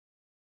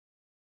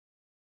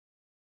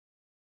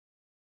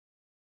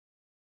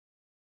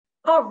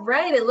All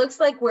right, it looks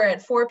like we're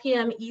at 4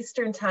 p.m.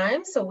 Eastern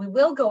time, so we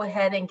will go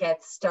ahead and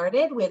get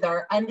started with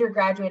our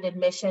undergraduate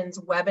admissions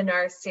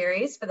webinar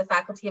series for the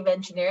Faculty of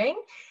Engineering.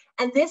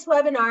 And this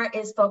webinar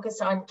is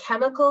focused on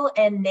chemical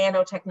and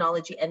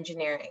nanotechnology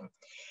engineering.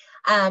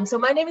 So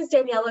my name is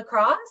Daniela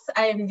Cross.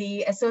 I am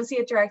the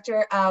Associate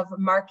Director of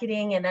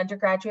Marketing and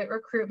Undergraduate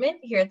Recruitment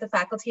here at the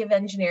Faculty of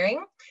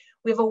Engineering.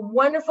 We have a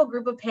wonderful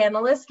group of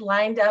panelists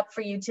lined up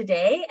for you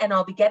today, and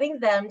I'll be getting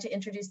them to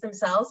introduce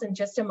themselves in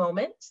just a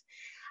moment.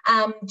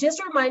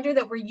 Just a reminder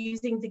that we're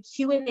using the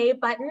Q&A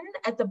button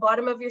at the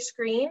bottom of your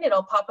screen.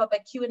 It'll pop up a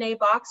Q&A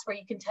box where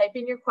you can type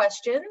in your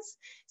questions.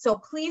 So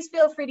please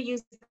feel free to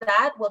use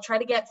that. We'll try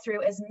to get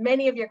through as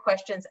many of your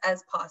questions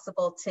as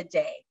possible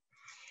today.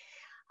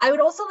 I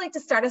would also like to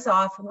start us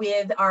off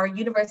with our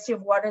University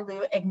of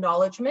Waterloo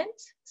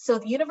acknowledgement. So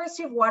the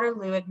University of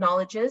Waterloo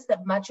acknowledges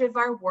that much of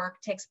our work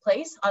takes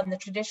place on the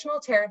traditional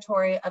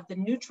territory of the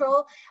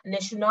neutral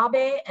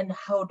Anishinaabe and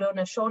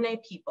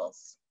Haudenosaunee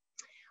peoples.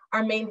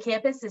 Our main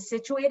campus is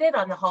situated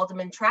on the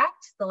Haldeman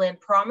Tract, the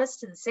land promised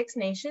to the Six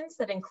Nations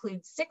that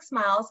includes 6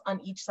 miles on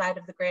each side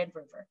of the Grand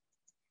River.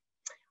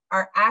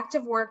 Our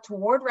active work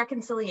toward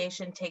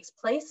reconciliation takes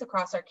place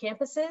across our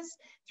campuses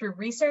through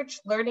research,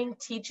 learning,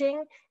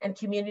 teaching, and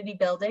community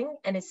building,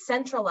 and is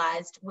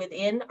centralized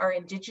within our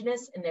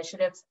Indigenous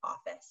Initiatives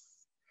Office.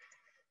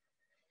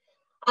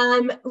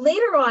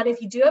 Later on,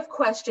 if you do have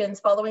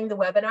questions following the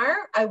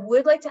webinar, I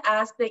would like to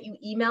ask that you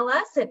email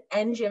us at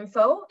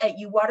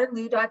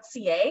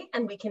enginfo@uwaterloo.ca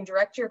and we can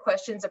direct your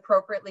questions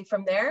appropriately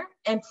from there.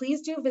 And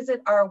please do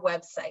visit our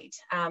website.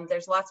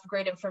 There's lots of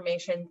great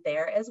information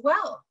there as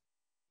well.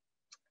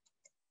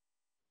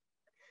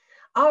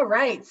 All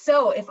right,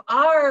 so if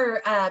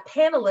our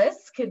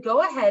panelists could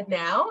go ahead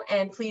now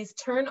and please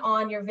turn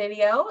on your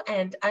video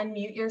and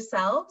unmute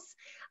yourselves.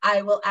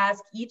 I will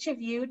ask each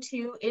of you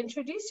to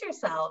introduce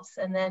yourselves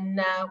and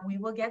then we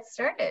will get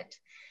started.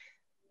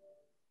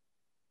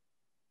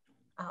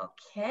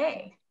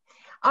 Okay.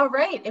 All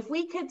right, if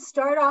we could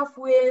start off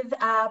with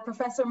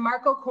Professor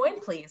Marco Coyne,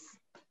 please.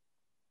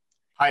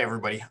 Hi,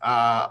 everybody.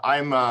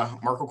 I'm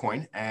Marco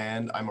Coyne,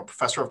 and I'm a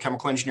professor of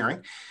chemical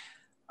engineering.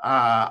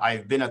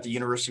 I've been at the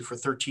university for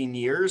 13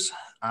 years,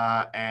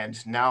 and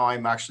now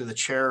I'm actually the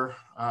chair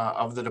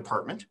of the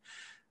department.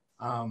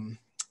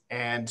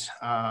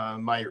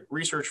 My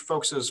research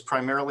focuses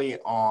primarily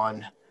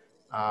on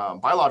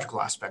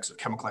biological aspects of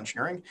chemical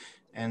engineering.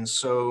 And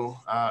so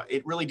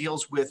it really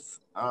deals with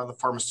the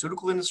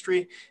pharmaceutical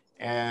industry.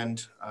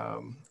 And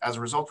as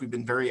a result, we've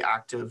been very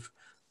active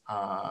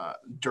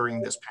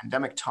during this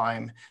pandemic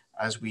time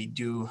as we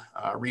do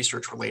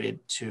research related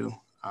to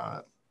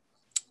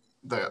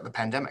the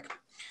pandemic.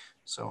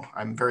 So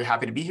I'm very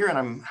happy to be here and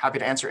I'm happy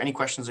to answer any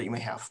questions that you may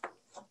have.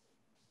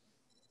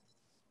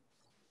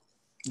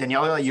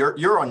 Daniela,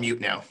 you're on mute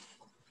now.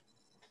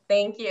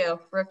 Thank you,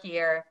 rookie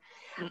error.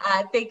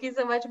 Thank you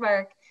so much,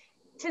 Mark.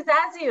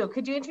 Tizazu,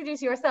 could you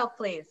introduce yourself,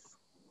 please?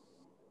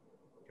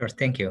 Sure,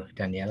 thank you,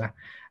 Daniela.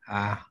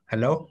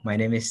 Hello, my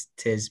name is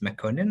Tiz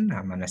McConan.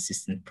 I'm an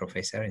assistant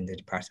professor in the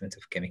Department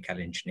of Chemical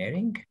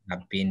Engineering.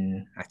 I've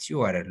been at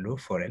UWaterloo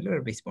for a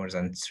little bit more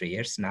than 3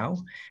 years now.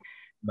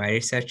 My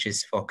research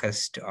is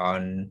focused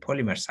on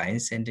polymer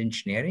science and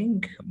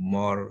engineering,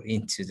 more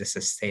into the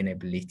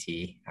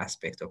sustainability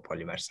aspect of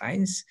polymer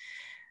science.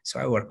 So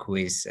I work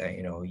with,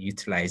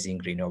 utilizing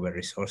renewable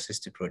resources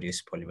to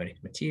produce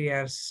polymeric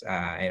materials,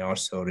 and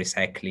also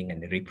recycling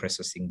and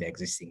reprocessing the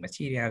existing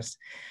materials,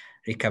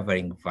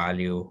 recovering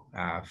value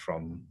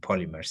from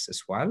polymers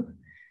as well.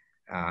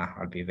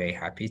 I'll be very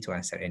happy to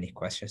answer any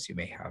questions you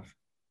may have.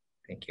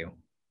 Thank you.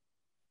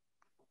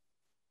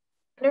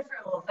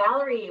 Wonderful.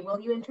 Valerie, will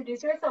you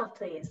introduce yourself,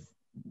 please?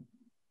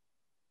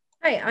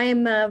 Hi,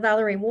 I'm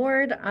Valerie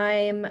Ward.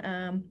 I'm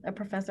a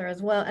professor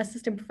as well,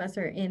 assistant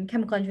professor in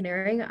chemical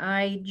engineering.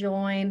 I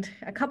joined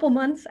a couple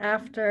months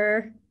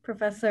after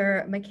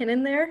Professor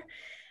McKinnon there,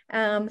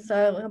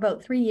 so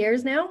about 3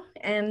 years now.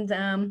 And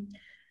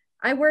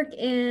I work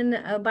in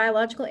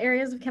biological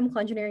areas of chemical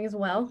engineering as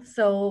well.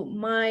 So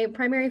my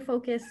primary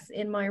focus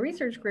in my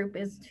research group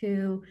is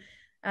to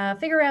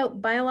figure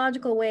out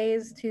biological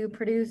ways to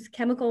produce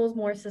chemicals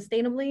more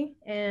sustainably.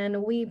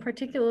 And we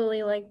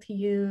particularly like to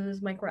use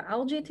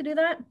microalgae to do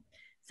that.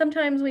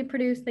 Sometimes we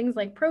produce things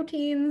like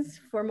proteins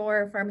for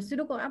more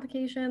pharmaceutical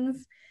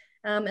applications.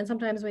 And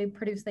sometimes we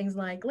produce things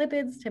like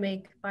lipids to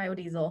make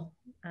biodiesel,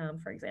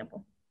 for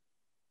example.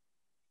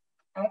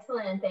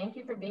 Excellent. Thank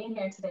you for being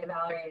here today,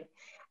 Valerie.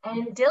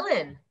 And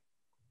Dylan.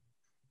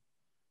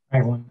 Hi,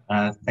 everyone.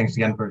 Thanks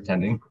again for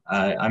attending.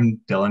 I'm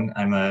Dylan.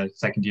 I'm a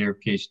second-year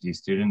PhD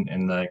student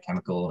in the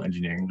chemical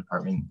engineering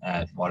department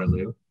at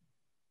Waterloo.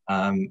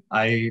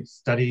 I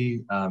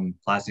study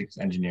plastics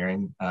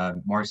engineering,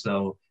 more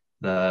so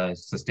the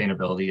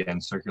sustainability and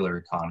circular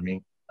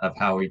economy of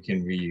how we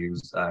can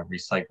reuse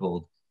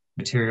recycled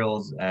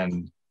materials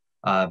and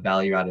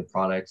value-added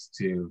products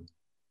to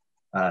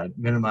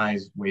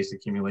minimize waste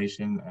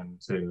accumulation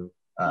and to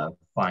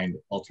find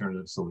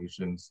alternative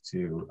solutions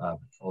to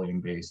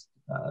petroleum-based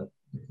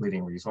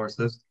depleting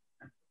resources.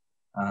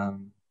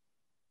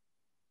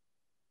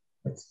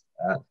 That's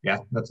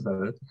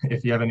about it.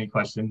 If you have any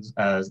questions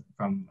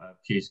from a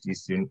PhD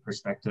student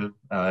perspective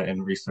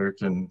in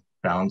research and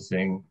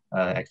balancing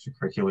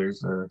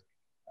extracurriculars or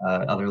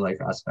other life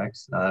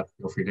aspects,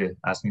 feel free to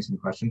ask me some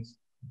questions.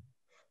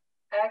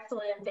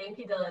 Excellent. Thank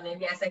you, Dylan. And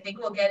yes, I think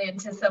we'll get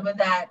into some of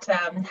that,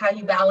 how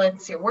you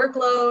balance your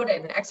workload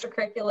and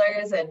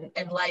extracurriculars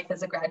and life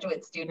as a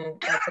graduate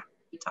student. That's a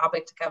key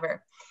topic to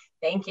cover.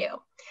 Thank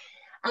you.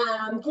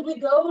 Could we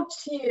go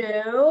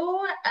to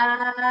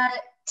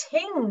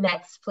Ting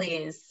next,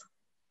 please?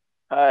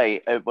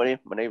 Hi, everybody.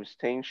 My name is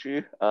Ting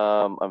Xu.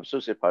 I'm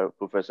Associate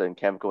Professor in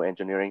Chemical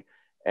Engineering,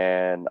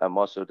 and I'm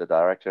also the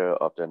Director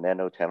of the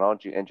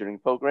Nanotechnology Engineering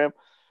Program.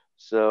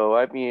 So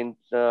I've been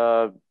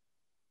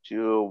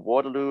to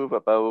Waterloo for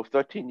about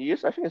 13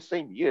 years. I think the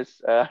same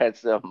years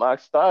as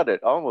Mark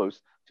started,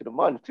 almost to the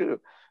month too.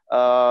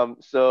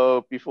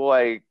 So before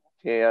I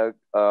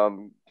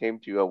came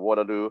to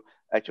Waterloo,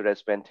 actually I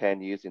spent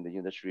 10 years in the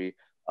industry.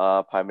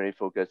 Primary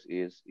focus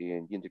is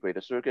in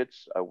integrated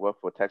circuits. I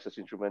work for Texas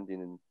Instruments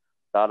in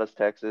Dallas,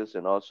 Texas,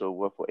 and also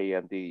work for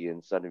AMD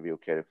in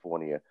Sunnyvale,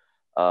 California.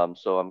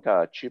 So I'm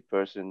kind of a cheap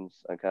person.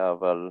 I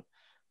kind of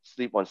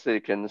sleep on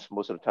silicons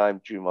most of the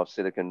time, dream of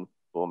silicon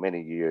for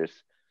many years.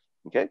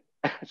 Okay,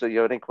 so you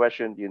have any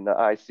question in the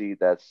IC,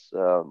 that's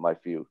my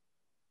field.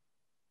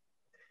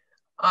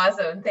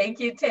 Awesome, thank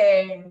you,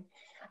 Ting.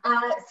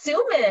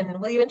 Suman,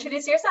 will you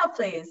introduce yourself,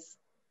 please?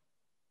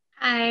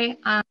 Hi,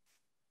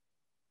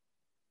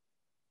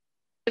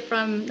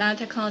 from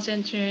Nanotechnology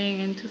Engineering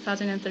in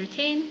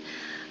 2013.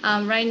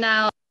 Right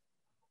now,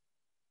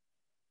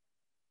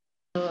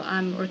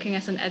 I'm working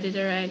as an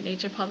editor at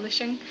Nature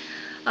Publishing.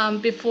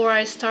 Before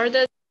I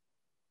started,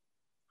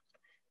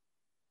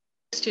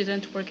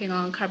 student working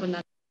on carbon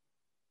nanotubes.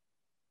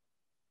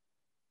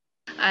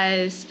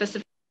 I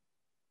specifically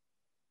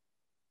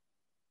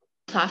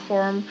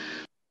platform.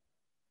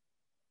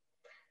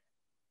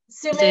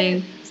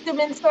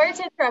 Suman, sorry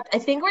to interrupt. I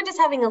think we're just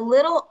having a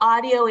little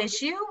audio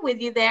issue with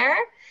you there.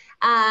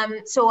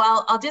 So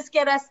I'll just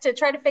get us to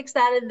try to fix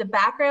that in the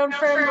background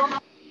for a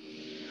moment.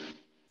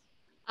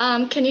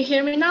 Can you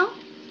hear me now?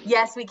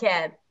 Yes, we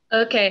can.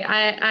 Okay,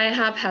 I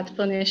have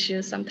headphone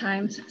issues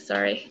sometimes,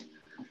 sorry.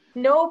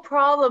 No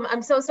problem.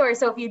 I'm so sorry.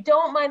 So if you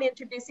don't mind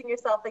introducing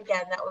yourself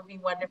again, that would be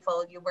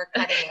wonderful. You were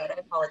cutting out. I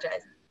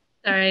apologize.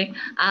 Sorry.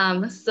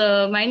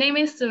 So my name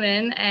is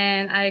Sumin,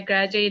 and I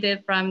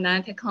graduated from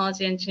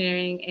Nanotechnology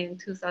Engineering in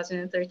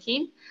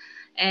 2013.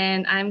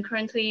 And I'm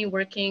currently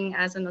working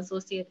as an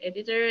associate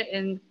editor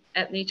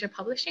at Nature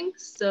Publishing.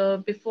 So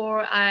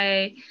before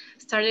I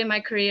started my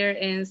career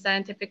in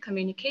scientific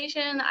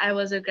communication, I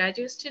was a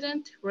graduate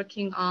student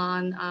working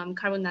on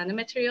carbon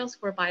nanomaterials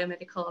for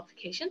biomedical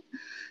application.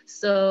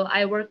 So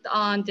I worked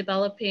on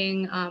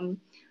developing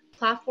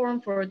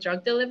platform for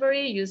drug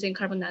delivery using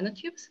carbon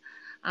nanotubes.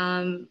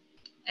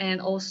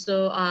 And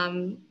also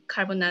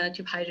carbon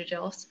nanotube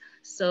hydrogels.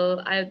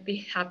 So I'd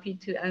be happy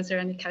to answer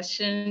any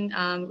question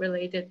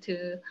related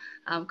to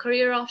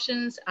career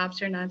options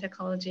after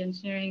nanotechnology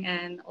engineering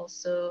and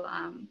also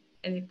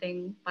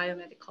anything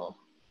biomedical.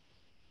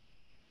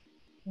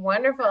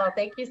 Wonderful.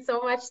 Thank you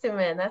so much,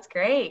 Suman. That's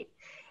great.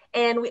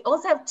 And we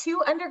also have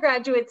two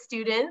undergraduate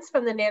students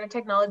from the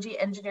Nanotechnology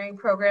Engineering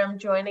program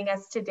joining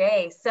us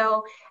today.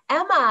 So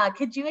Emma,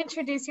 could you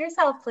introduce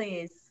yourself,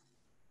 please?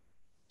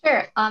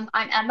 Sure. I'm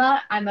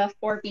Emma. I'm a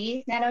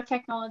 4B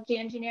nanotechnology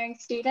engineering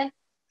student.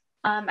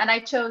 And I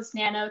chose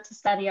nano to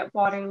study at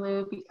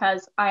Waterloo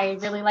because I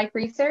really like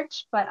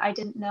research, but I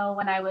didn't know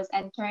when I was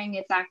entering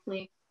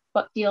exactly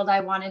what field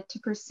I wanted to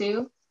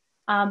pursue.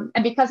 And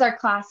because our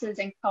classes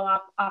and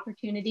co-op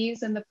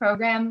opportunities in the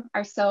program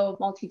are so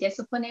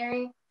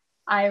multidisciplinary,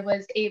 I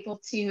was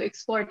able to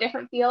explore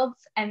different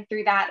fields. And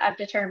through that, I've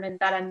determined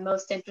that I'm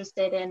most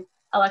interested in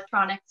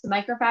electronics and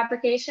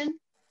microfabrication,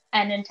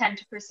 and intend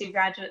to pursue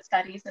graduate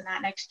studies in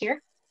that next year.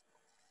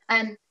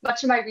 And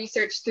much of my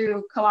research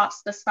through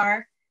co-ops thus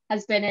far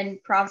has been in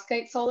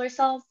perovskite solar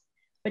cells,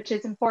 which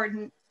is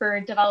important for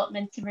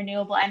development in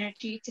renewable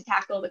energy to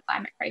tackle the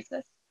climate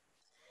crisis.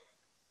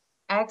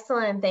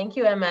 Excellent, thank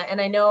you, Emma. And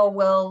I know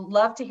we'll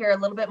love to hear a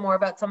little bit more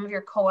about some of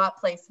your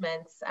co-op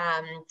placements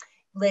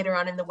later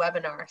on in the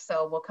webinar.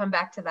 So we'll come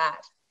back to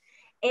that.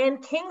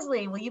 And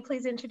Kingsley, will you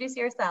please introduce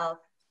yourself?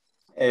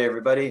 Hey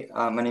everybody,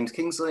 my name is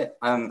Kingsley.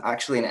 I'm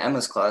actually in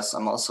Emma's class.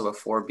 I'm also a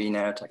 4B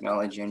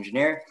nanotechnology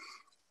engineer.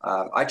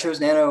 I chose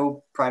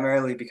nano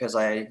primarily because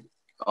I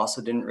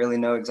also didn't really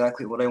know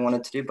exactly what I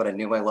wanted to do, but I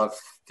knew I loved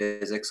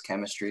physics,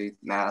 chemistry,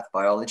 math,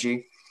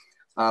 biology.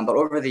 But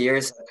over the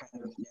years, I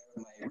kind of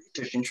narrowed my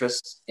research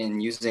interests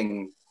in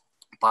using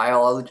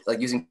biology,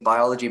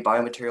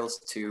 biomaterials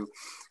to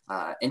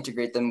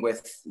integrate them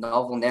with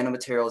novel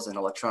nanomaterials and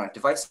electronic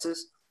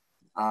devices.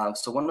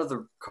 So one of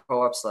the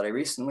co-ops that I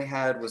recently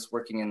had was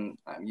working in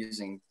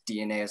using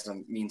DNA as a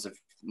means of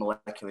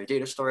molecular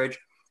data storage.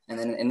 And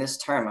then in this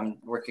term, I'm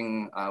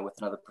working with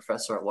another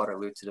professor at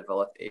Waterloo to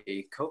develop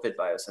a COVID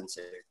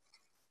biosensor.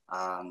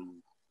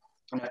 And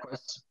of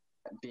course,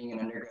 being an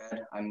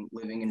undergrad, I'm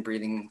living and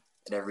breathing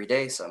it every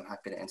day. So I'm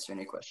happy to answer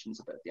any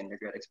questions about the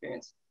undergrad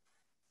experience.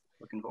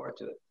 looking forward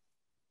to it.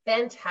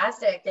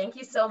 Fantastic. Thank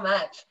you so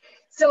much.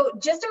 So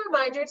just a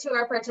reminder to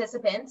our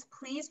participants,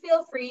 please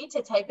feel free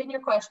to type in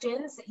your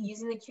questions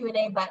using the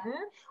Q&A button.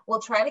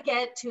 We'll try to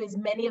get to as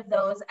many of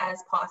those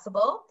as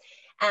possible.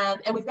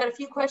 And we've got a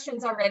few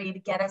questions already to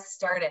get us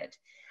started.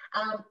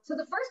 So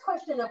the first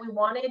question that we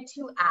wanted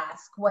to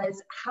ask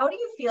was, how do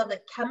you feel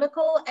that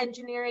chemical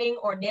engineering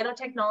or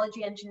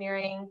nanotechnology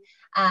engineering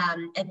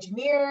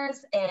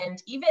engineers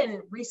and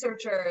even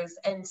researchers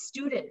and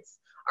students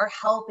are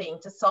helping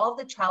to solve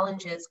the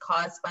challenges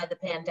caused by the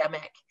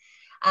pandemic?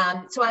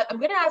 So I'm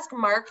going to ask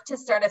Mark to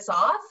start us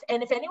off.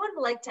 And if anyone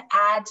would like to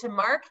add to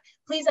Mark,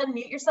 please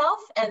unmute yourself,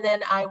 and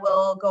then I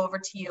will go over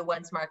to you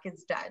once Mark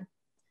is done.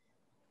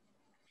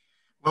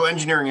 Well,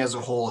 engineering as a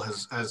whole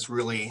has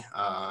really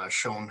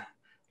shown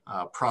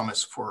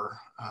promise for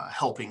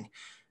helping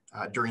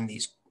during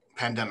these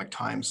pandemic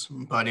times.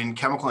 But in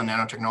chemical and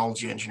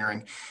nanotechnology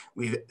engineering,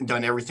 we've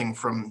done everything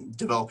from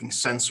developing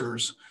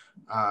sensors,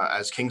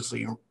 as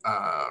Kingsley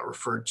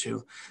referred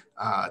to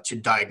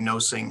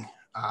diagnosing,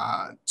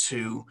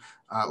 to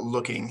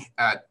looking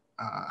at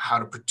how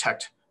to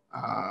protect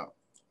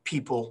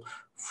people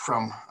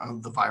from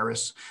the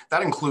virus.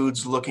 That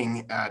includes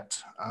looking at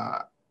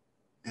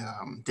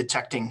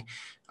detecting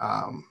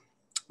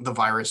the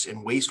virus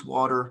in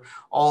wastewater,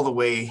 all the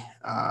way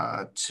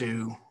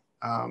to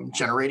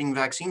generating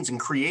vaccines and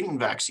creating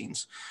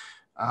vaccines.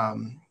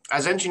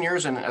 As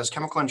engineers and as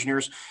chemical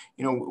engineers,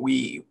 you know,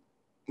 we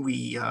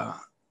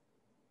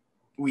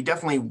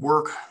definitely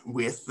work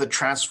with the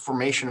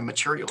transformation of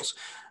materials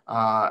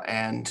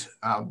and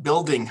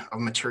building of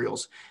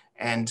materials.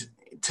 And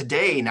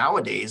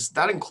nowadays,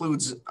 that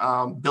includes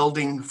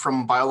building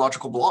from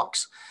biological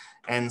blocks.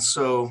 And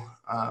so,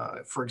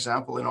 for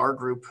example, in our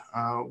group,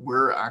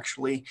 we're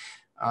actually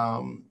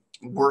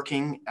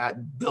working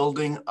at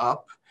building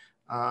up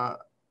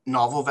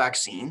novel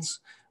vaccines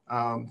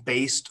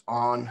based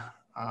on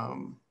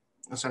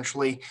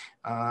essentially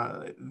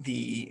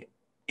the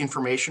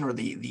information or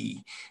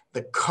the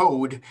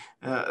code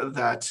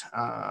that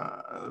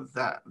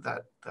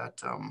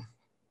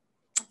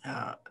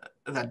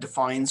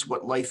defines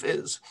what life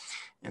is.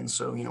 And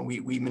so, you know,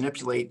 we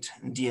manipulate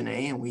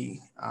DNA, and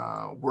we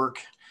work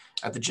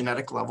at the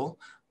genetic level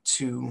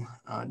to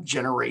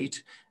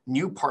generate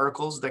new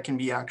particles that can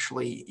be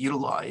actually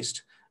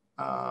utilized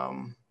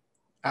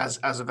as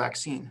a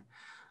vaccine.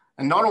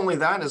 And not only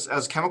that,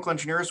 as chemical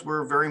engineers,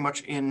 we're very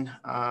much in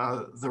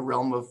the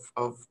realm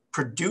of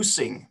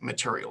producing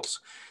materials.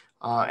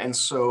 And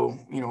so,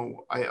 you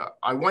know,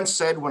 I once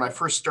said when I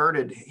first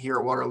started here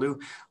at Waterloo,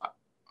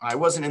 I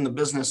wasn't in the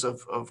business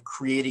of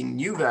creating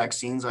new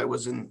vaccines. I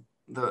was in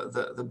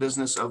the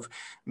business of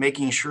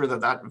making sure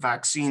that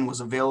vaccine was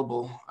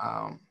available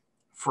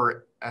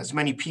for as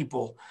many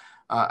people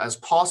as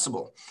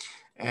possible.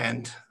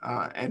 And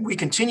we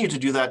continue to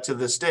do that to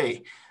this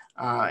day,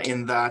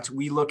 in that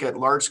we look at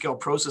large-scale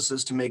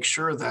processes to make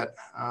sure that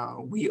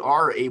we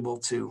are able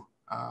to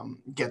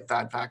get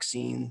that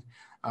vaccine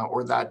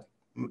or that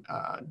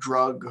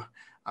drug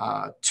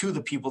to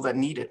the people that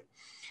need it.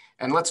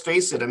 And let's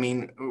face it, I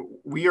mean,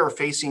 we are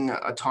facing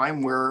a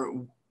time where,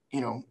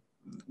 you know,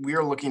 we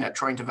are looking at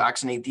trying to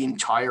vaccinate the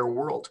entire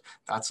world.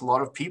 That's a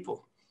lot of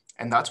people.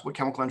 And that's what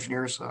chemical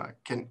engineers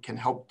can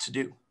help to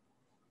do.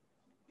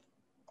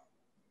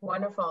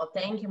 Wonderful.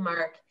 Thank you,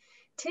 Mark.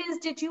 Tiz,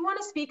 did you want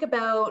to speak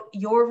about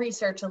your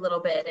research a little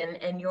bit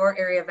and your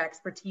area of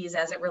expertise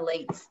as it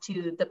relates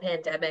to the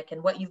pandemic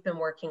and what you've been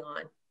working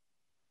on?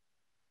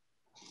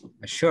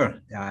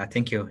 Sure.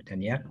 Thank you,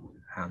 Danielle.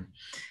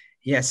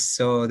 Yes,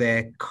 so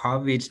the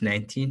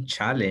COVID-19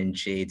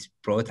 challenge, it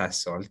brought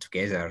us all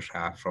together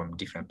from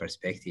different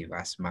perspectives.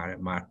 As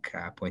Mark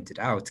pointed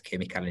out,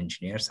 chemical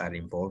engineers are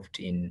involved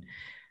in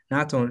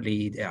not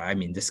only,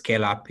 the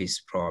scale up is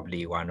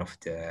probably one of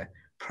the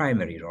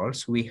primary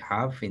roles we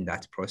have in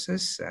that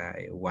process.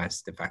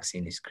 Once the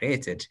vaccine is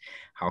created,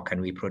 how can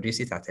we produce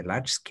it at a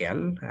large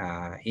scale,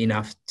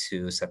 enough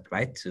to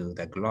supply to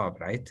the globe,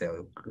 right?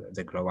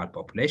 The global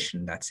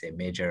population, that's a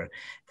major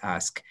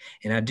task.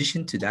 In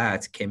addition to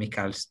that,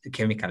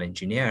 chemical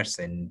engineers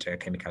and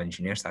chemical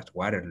engineers at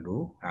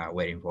Waterloo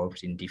were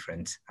involved in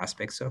different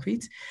aspects of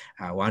it.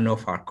 One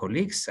of our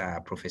colleagues,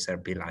 Professor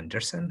Bill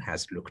Anderson,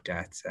 has looked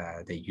at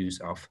the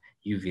use of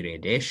UV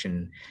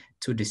radiation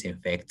to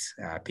disinfect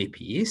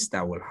PPEs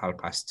that will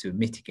help us to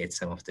mitigate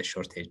some of the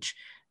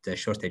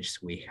shortages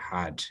we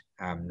had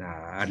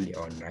early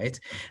on, right?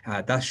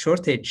 That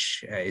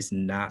shortage is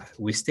not,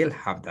 we still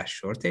have that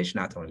shortage,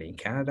 not only in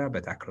Canada,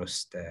 but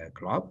across the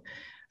globe.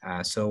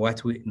 So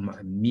what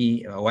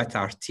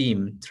our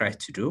team tried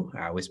to do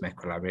with my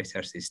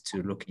collaborators is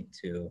to look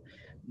into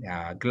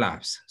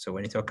gloves. So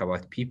when you talk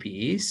about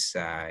PPEs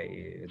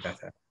that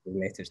are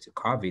related to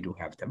COVID, we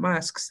have the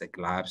masks, the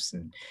gloves,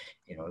 and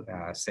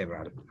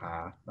several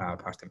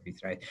parts of it,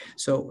 right?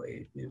 So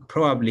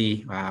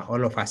probably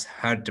all of us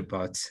heard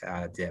about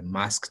the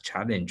mask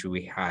challenge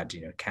we had,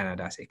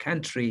 Canada as a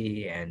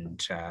country, and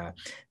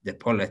the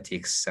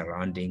politics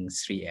surrounding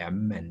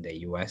 3M and the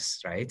US,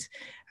 right?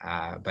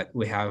 But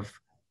we have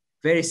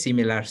Very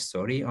similar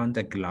story on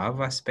the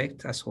glove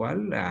aspect as well.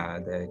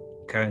 The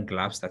current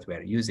gloves that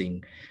we're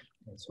using,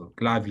 so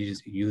glove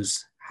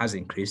use has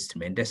increased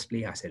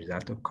tremendously as a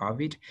result of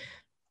COVID.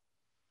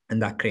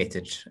 And that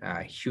created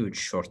a huge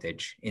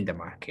shortage in the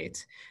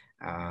market.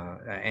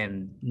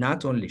 And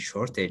not only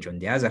shortage, on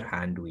the other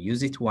hand, we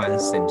use it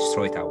once and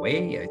throw it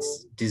away.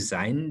 It's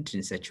designed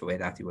in such a way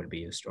that it will be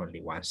used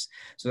only once.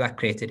 So that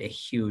created a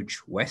huge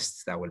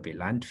waste that will be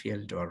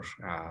landfilled or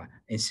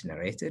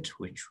incinerated,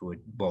 which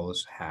would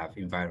both have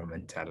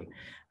environmental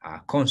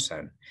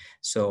concern.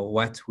 So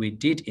what we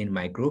did in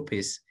my group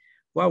is,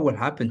 what will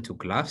happen to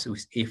gloves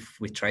if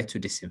we try to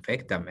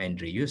disinfect them and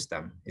reuse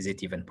them? Is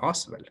it even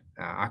possible?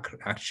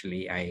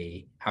 Actually,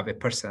 I have a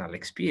personal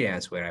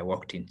experience where I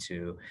walked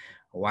into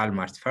a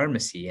Walmart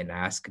pharmacy and I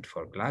asked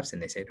for gloves,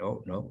 and they said,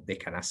 oh, no, they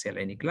cannot sell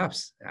any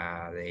gloves.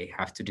 They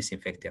have to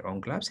disinfect their own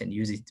gloves and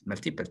use it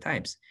multiple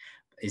times.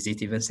 Is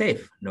it even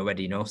safe?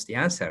 Nobody knows the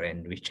answer.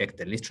 And we checked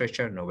the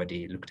literature,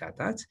 nobody looked at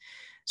that.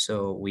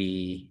 So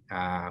we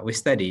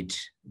studied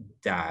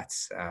that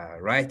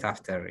right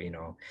after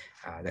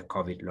the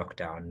COVID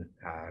lockdown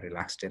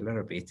relaxed a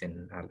little bit,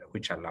 and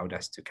which allowed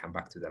us to come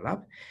back to the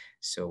lab.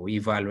 So we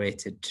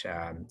evaluated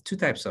two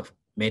types of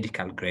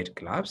medical grade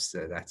gloves.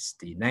 That's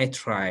the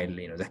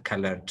nitrile, the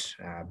colored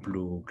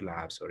blue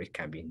gloves, or it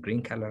can be in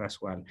green color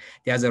as well.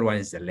 The other one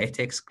is the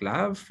latex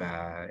glove.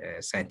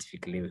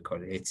 Scientifically, we call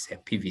it's a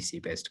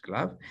PVC based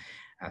glove.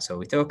 So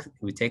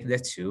we take the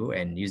two,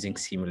 and using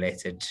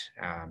simulated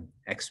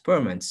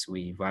experiments,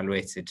 we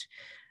evaluated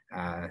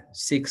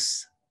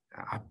 6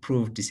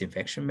 approved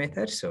disinfection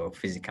methods, so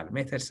physical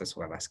methods as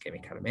well as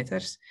chemical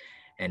methods.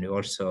 And we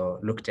also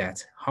looked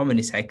at how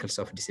many cycles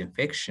of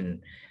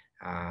disinfection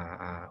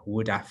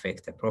would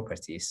affect the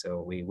properties.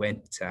 So we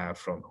went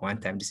from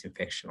one-time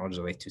disinfection all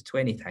the way to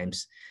 20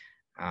 times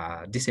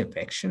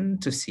disinfection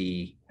to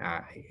see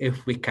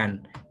if we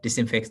can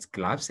disinfect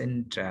gloves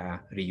and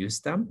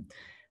reuse them.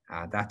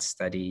 That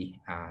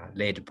study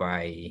led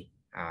by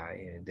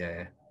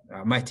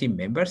my team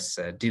members,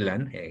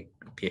 Dylan, a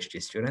PhD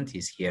student,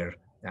 he's here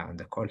on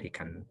the call. He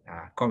can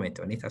comment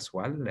on it as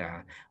well.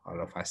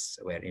 All of us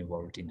were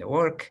involved in the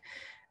work.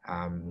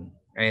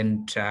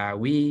 And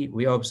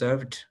we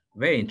observed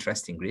very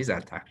interesting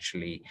result,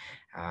 actually.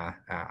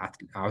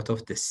 Out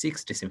of the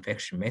 6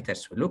 disinfection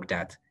methods we looked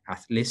at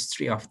least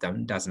 3 of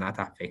them does not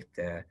affect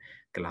the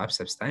glove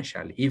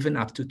substantially, even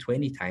up to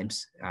 20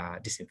 times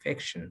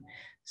disinfection.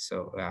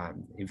 So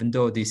even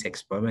though this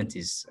experiment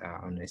is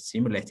on a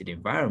simulated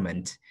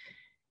environment,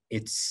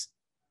 it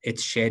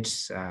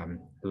sheds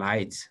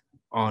light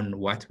on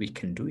what we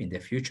can do in the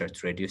future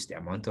to reduce the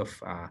amount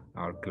of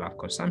our glove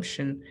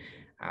consumption.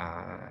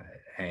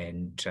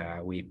 And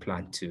we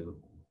plan to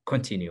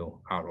continue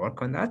our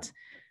work on that.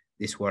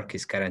 This work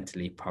is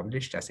currently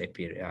published as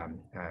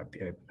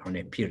on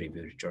a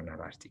peer-reviewed journal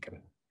article.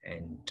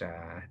 And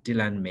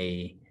Dylan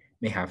may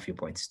have a few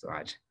points to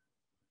add.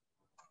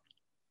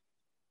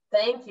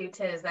 Thank you,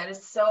 Tiz. That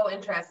is so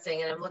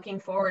interesting, and I'm looking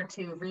forward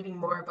to reading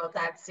more about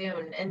that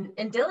soon. And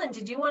Dylan,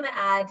 did you want to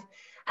add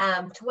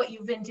to what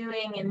you've been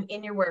doing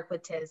in your work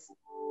with Tiz?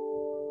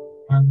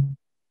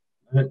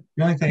 The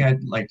only thing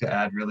I'd like to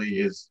add really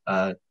is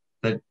that,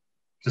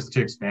 just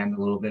to expand a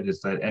little bit, is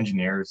that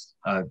engineers,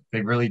 we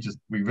really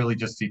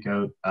just seek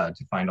out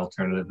to find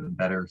alternative and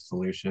better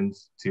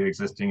solutions to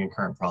existing and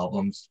current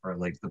problems for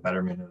like the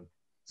betterment of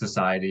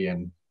society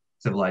and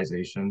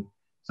civilization.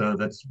 So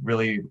that's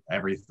really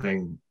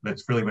everything.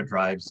 That's really what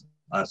drives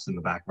us in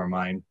the back of our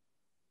mind,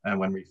 and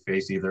when we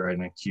face either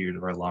an acute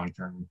or a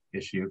long-term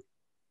issue.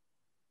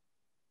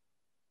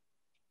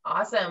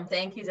 Awesome.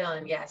 Thank you,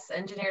 Dylan. Yes,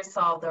 engineers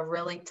solve the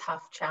really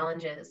tough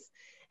challenges.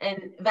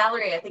 And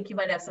Valerie, I think you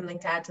might have something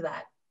to add to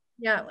that.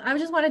 Yeah, I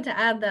just wanted to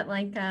add that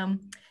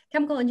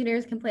chemical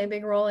engineers can play a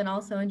big role in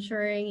also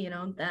ensuring,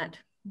 that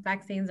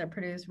vaccines are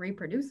produced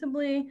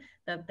reproducibly,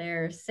 that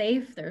they're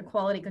safe, they're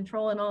quality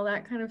control and all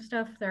that kind of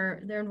stuff.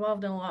 They're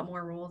involved in a lot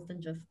more roles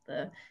than just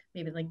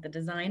maybe the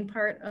design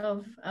part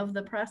of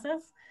the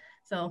process.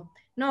 So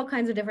in all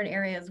kinds of different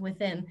areas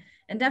within.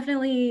 And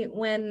definitely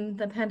when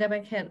the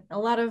pandemic hit, a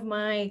lot of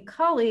my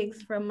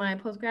colleagues from my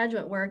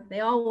postgraduate work, they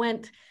all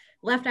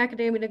left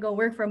academia to go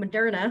work for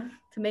Moderna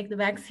to make the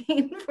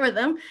vaccine for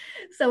them.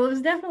 So it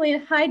was definitely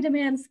a high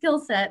demand skill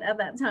set at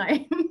that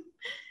time.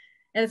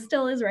 And it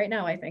still is right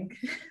now, I think.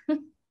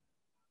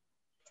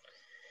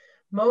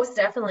 Most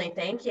definitely,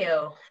 thank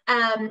you.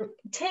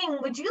 Ting,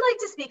 would you like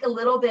to speak a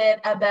little bit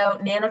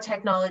about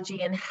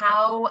nanotechnology and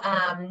how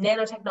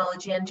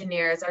nanotechnology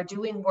engineers are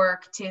doing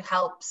work to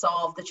help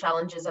solve the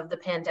challenges of the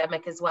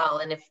pandemic as well?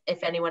 And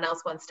if anyone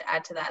else wants to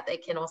add to that, they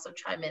can also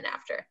chime in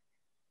after.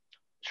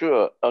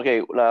 Sure.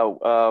 Okay.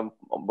 Now,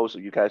 most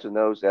of you guys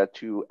know there are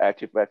 2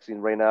 active vaccines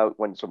right now.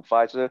 One is from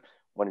Pfizer,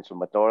 one is from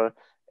Moderna,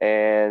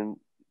 and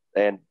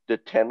the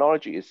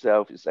technology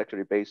itself is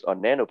actually based on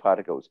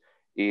nanoparticles.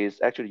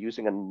 Is actually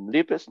using a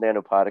lipid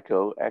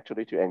nanoparticle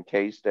actually to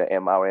encase the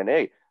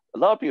mRNA. A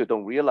lot of people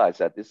don't realize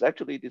that this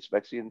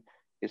vaccine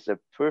is a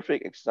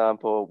perfect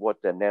example of what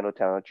the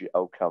nanotechnology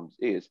outcomes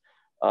is.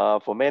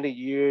 For many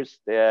years,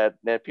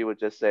 that people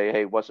just say,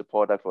 hey, what's the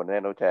product for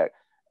nanotech?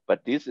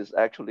 But this is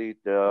actually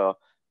the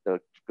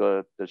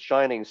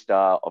shining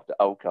star of the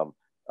outcome.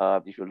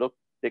 If you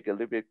take a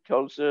little bit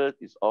closer,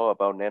 it's all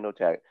about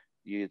nanotech.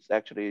 It's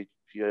actually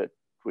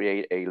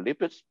create a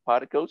lipid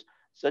particles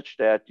such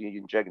that you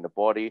inject in the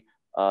body,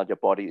 your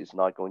body is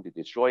not going to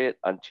destroy it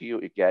until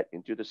it get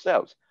into the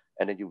cells,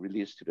 and then you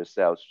release to the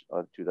cells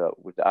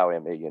with the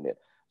RMA in it.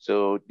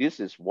 So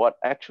this is what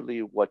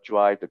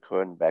drive the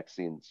current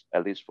vaccines,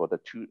 at least for the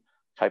two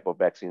type of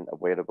vaccine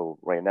available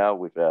right now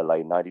with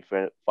like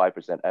 95%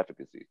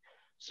 efficacy.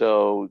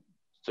 So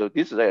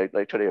this is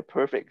actually a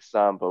perfect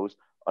example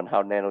on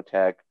how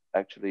nanotech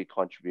actually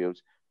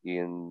contributes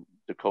in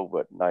the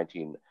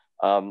COVID-19.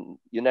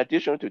 In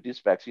addition to this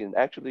vaccine,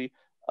 actually,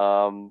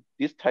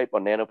 this type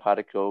of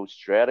nanoparticle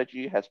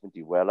strategy has been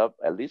developed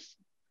at least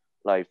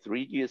like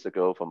 3 years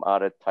ago from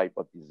other type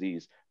of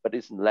disease, but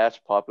it's less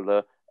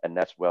popular and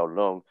less well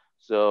known.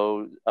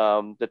 So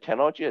the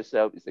technology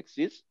itself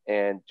exists,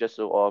 and just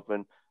so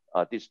often,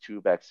 these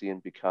two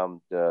vaccines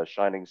become the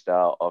shining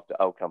star of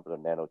the outcome of the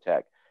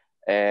nanotech.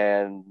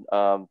 And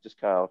just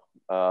kind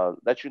of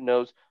let you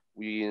know,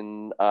 we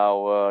in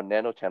our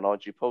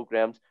nanotechnology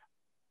programs,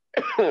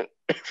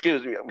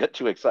 excuse me, I'm getting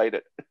too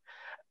excited.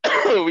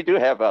 We do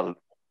have a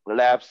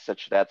lab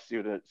such that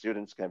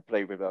students can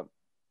play with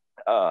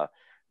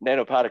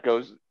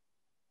nanoparticles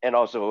and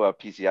also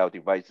PCR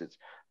devices.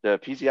 The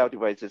PCR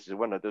devices is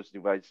one of those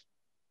devices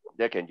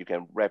that you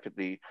can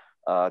rapidly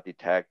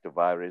detect the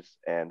virus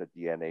and the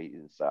DNA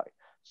inside.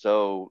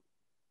 So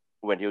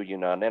when you're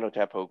in a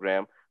nanotech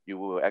program, you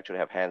will actually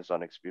have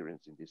hands-on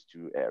experience in these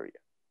two areas.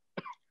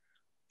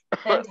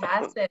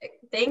 Fantastic.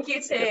 Thank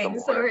you, Ting.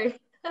 Sorry.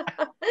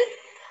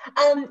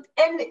 And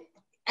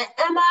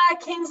Emma,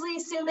 Kingsley,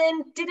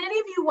 Suman, did any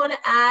of you want to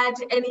add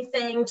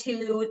anything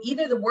to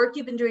either the work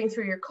you've been doing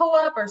through your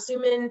co-op, or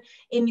Suman,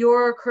 in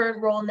your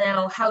current role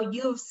now, how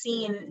you've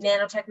seen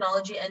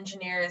nanotechnology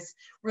engineers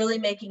really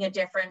making a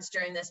difference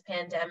during this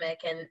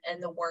pandemic,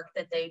 and the work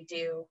that they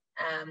do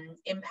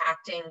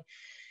impacting,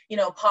 you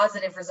know,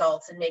 positive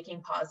results and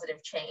making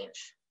positive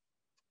change?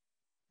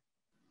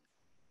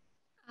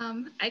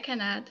 I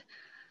can add.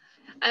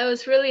 I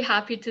was really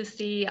happy to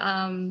see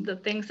the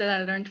things that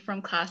I learned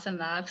from class and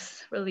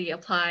labs really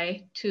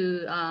apply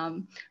to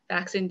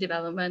vaccine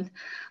development.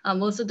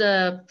 Most of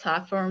the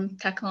platform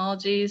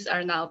technologies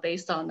are now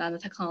based on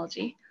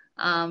nanotechnology.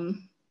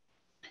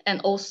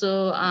 And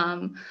also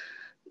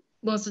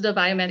most of the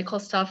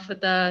biomedical stuff with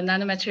the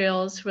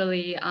nanomaterials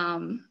really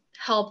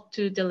help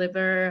to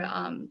deliver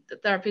the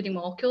therapeutic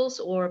molecules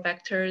or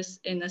vectors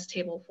in a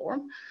stable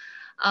form.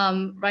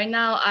 Right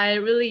now, I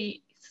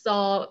really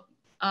saw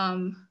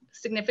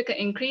significant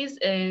increase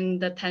in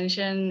the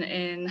tension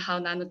in how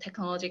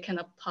nanotechnology can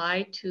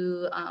apply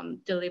to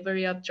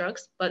delivery of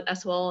drugs, but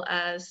as well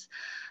as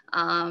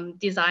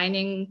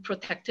designing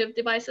protective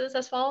devices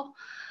as well,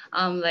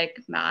 like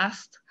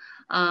masks.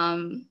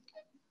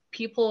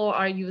 People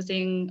are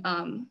using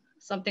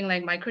something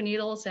like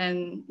microneedles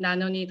and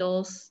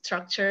nanoneedles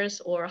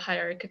structures or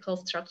hierarchical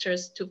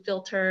structures to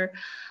filter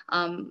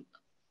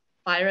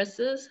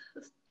viruses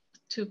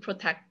to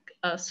protect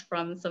us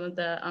from some of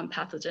the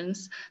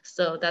pathogens.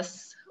 So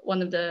that's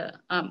one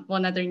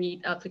other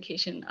neat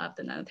application of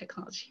the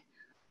nanotechnology.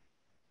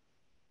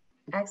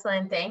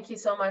 Excellent. Thank you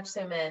so much,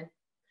 Suman.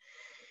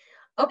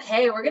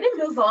 Okay, we're going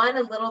to move on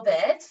a little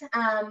bit.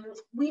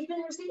 We've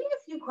been receiving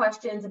a few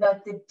questions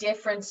about the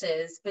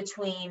differences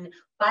between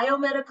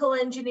biomedical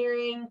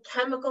engineering,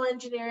 chemical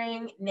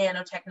engineering,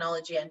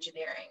 nanotechnology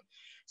engineering.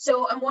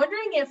 So I'm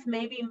wondering if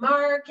maybe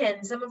Mark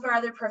and some of our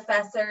other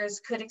professors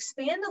could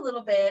expand a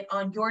little bit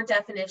on your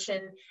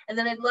definition. And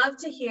then I'd love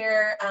to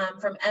hear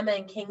from Emma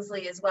and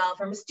Kingsley as well,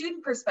 from a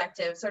student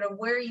perspective, sort of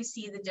where you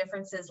see the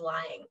differences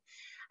lying.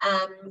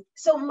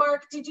 So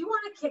Mark, did you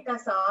want to kick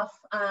us off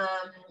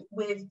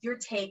with your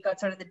take on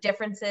sort of the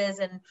differences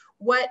and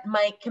what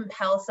might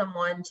compel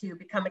someone to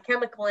become a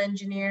chemical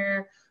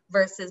engineer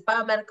versus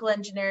biomedical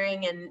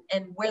engineering,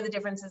 and where the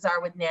differences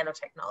are with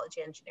nanotechnology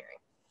engineering?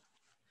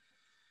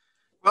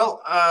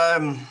 Well,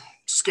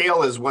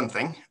 scale is one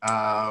thing.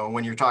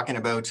 When you're talking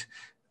about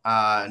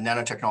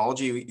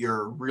nanotechnology,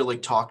 you're really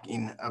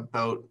talking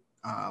about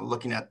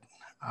looking at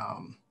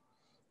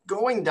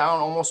going down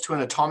almost to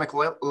an atomic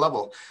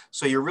level.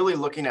 So you're really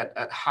looking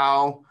at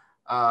how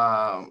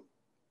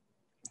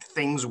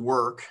things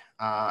work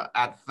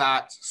at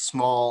that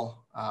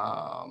small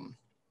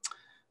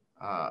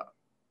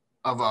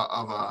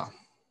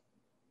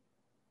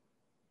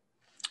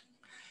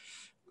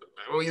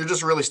well, you're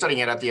just really studying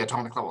it at the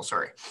atomic level,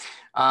 sorry.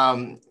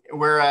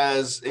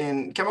 Whereas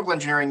in chemical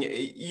engineering,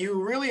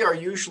 you really are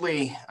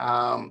usually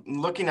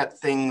looking at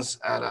things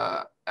at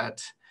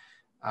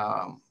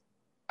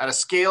a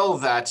scale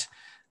that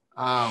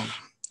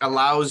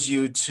allows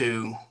you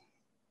to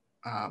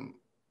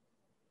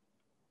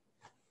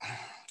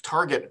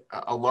target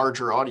a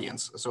larger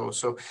audience.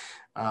 So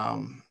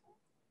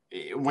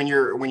when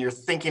you're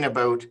thinking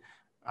about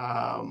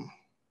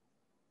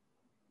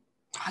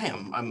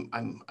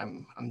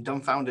I'm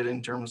dumbfounded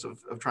in terms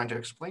of trying to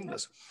explain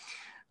this.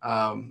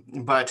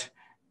 But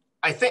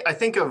I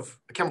think of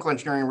chemical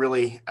engineering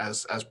really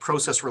as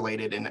process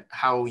related and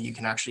how you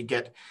can actually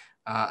get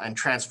and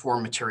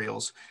transform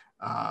materials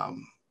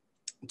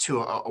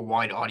to a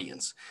wide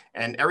audience,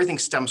 and everything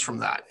stems from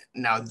that.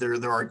 Now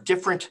there are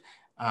different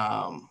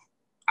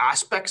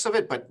aspects of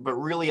it, but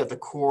really at the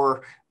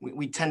core,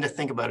 we tend to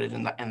think about it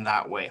in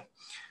that way.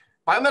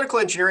 Biomedical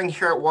engineering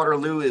here at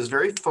Waterloo is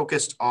very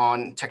focused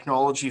on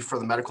technology for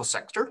the medical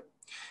sector,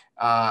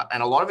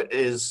 and a lot of it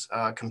is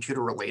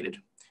computer related.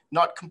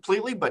 Not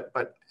completely, but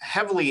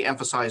heavily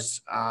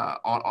emphasized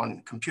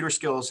on computer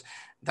skills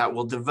that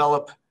will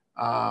develop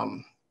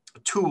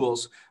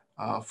tools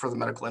for the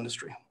medical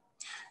industry.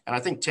 And I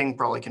think Ting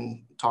probably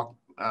can talk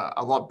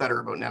a lot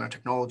better about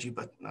nanotechnology,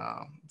 but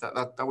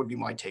that would be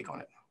my take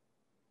on it.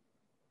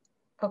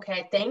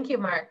 Okay, thank you,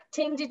 Mark.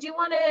 Ting, did you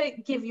want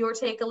to give your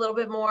take a little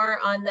bit more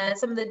on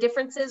some of the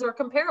differences or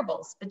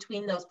comparables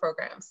between those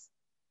programs?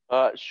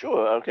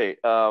 Sure. Okay.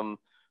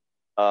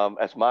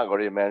 As Mark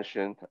already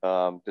mentioned,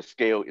 the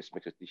scale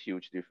makes a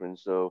huge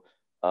difference. So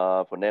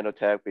for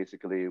nanotech,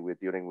 basically, we're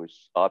dealing with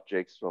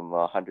objects from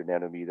 100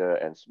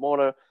 nanometer and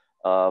smaller,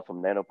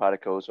 from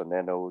nanoparticles or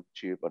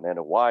nanochip or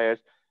nanowires.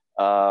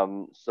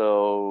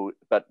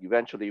 But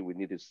eventually, we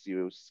need to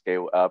still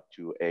scale up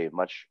to a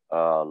much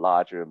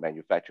larger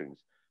manufacturing,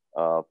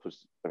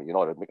 in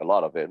order to make a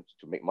lot of it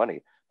to make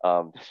money.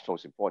 That's the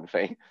most important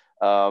thing.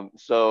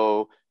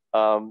 So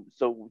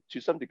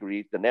to some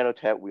degree, the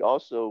nanotech, we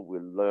also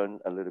will learn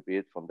a little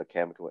bit from the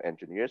chemical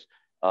engineers.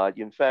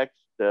 In fact,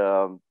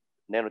 the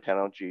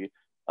nanotechnology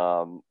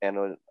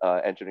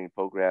engineering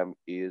program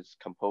is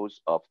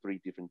composed of 3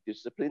 different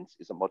disciplines.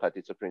 It's a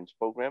multidisciplinary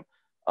program.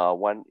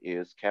 One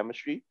is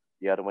chemistry,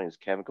 the other one is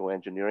chemical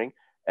engineering,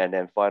 and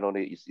then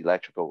finally is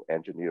electrical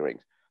engineering.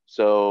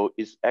 So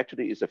it's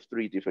actually a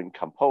 3 different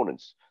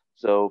components.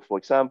 So for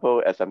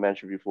example, as I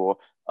mentioned before,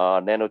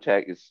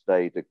 nanotech is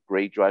the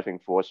great driving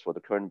force for the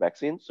current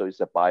vaccine. So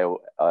it's a bio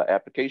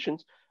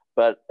applications.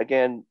 But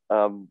again,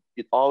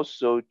 it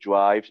also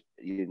drives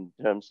in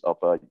terms of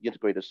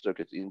integrated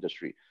circuits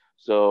industry.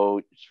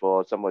 So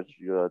for some of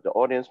the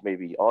audience may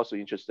be also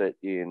interested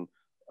in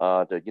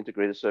the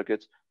integrated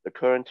circuits, the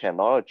current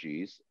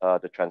technologies,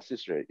 the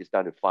transistor is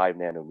down to 5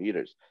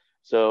 nanometers.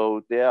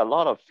 So there are a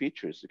lot of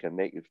features that can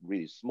make it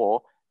really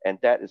small, and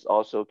that is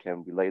also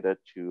can related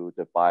to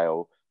the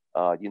bio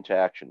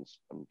interactions.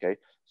 Okay,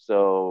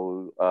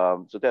 so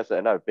so that's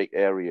another big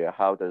area,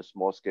 how the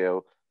small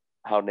scale,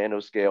 how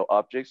nanoscale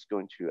objects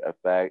going to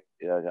affect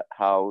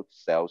how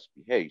cells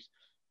behave.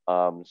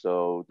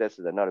 So that's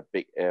another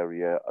big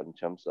area in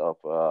terms of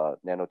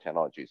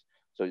nanotechnologies.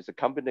 So it's a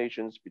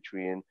combinations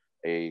between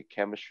a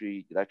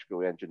chemistry,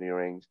 electrical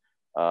engineering,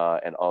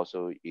 and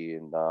also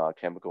in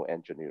chemical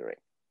engineering.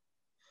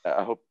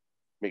 I hope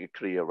make it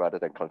clear rather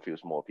than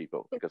confuse more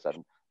people, because I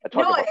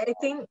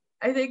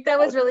think that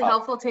was really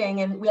helpful,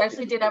 Ting. And we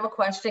actually did have a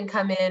question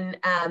come in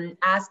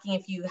asking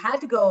if you had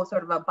to go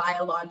sort of a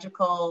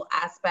biological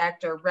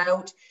aspect or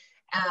route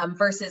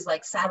versus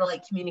like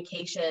satellite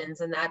communications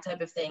and that type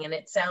of thing. And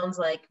it sounds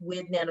like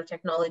with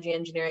nanotechnology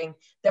engineering,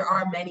 there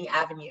are many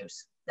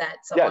avenues that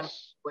someone can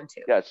go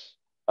into. Yes.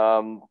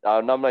 Our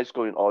alumni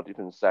go in all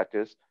different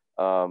sectors.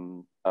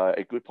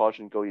 A good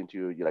portion go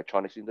into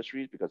electronics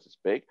industry because it's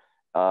big.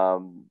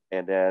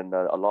 And then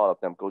a lot of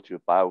them go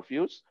to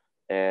biofuels,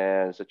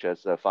 and such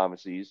as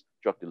pharmacies,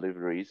 drug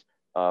deliveries,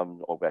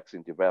 or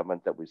vaccine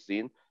development that we've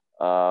seen.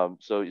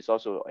 So it's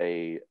also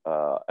a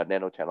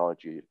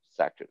nanotechnology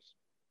sectors.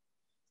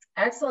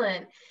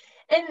 Excellent.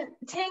 And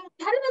Ting,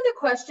 I had another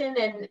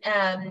question,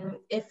 and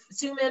if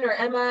Suman or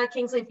Emma,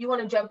 Kingsley, if you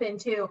want to jump in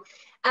too.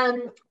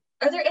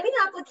 Are there any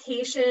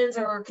applications,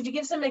 or could you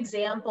give some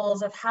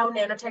examples of how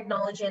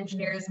nanotechnology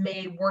engineers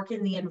may work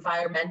in the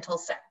environmental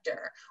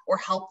sector or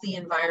help the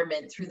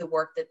environment through the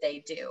work that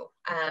they do?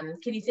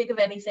 Can you think of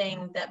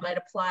anything that might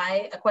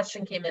apply? A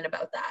question came in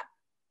about that.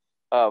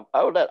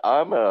 I would let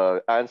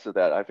Emma answer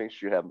that. I think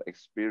she has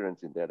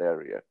experience in that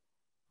area.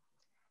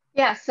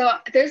 Yeah, so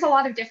there's a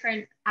lot of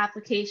different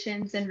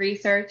applications and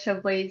research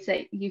of ways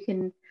that you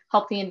can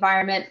help the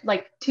environment.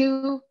 Like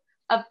 2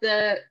 of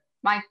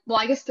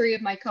I guess 3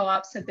 of my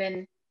co-ops have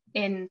been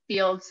in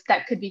fields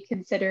that could be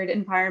considered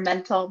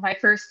environmental. My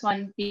first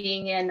one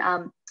being in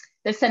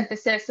the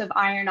synthesis of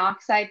iron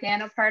oxide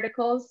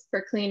nanoparticles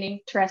for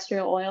cleaning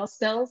terrestrial oil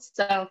spills.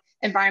 So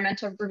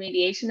environmental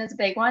remediation is a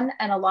big one,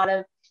 and a lot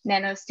of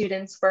nano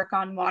students work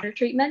on water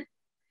treatment.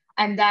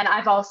 And then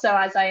I've also,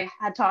 as I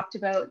had talked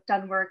about,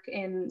 done work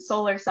in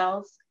solar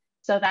cells.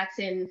 So that's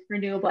in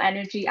renewable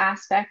energy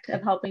aspect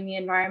of helping the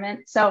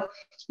environment. So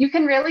you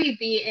can really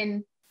be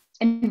in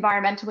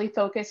environmentally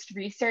focused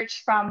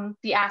research from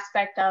the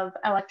aspect of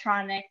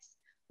electronics,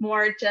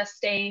 more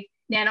just a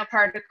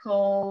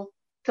nanoparticle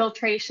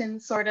filtration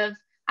sort of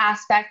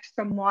aspect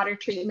from water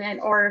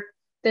treatment, or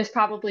there's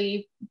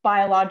probably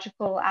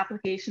biological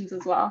applications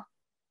as well.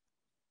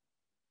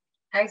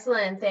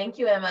 Excellent. Thank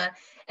you, Emma.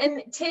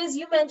 And Tiz,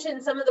 you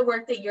mentioned some of the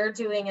work that you're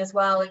doing as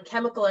well in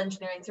chemical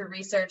engineering through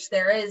research.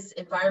 There is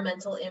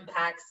environmental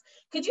impacts.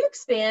 Could you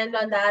expand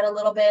on that a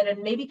little bit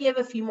and maybe give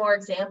a few more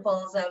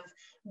examples of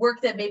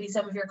work that maybe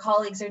some of your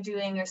colleagues are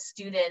doing or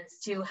students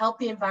to help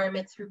the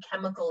environment through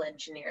chemical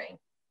engineering?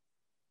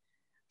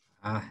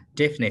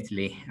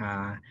 Definitely.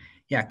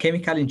 Yeah,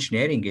 chemical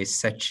engineering is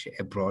such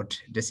a broad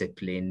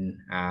discipline.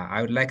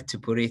 I would like to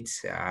put it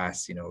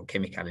as,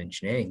 chemical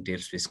engineering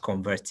deals with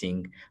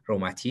converting raw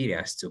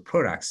materials to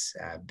products,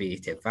 be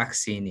it a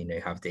vaccine, you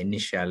have the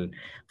initial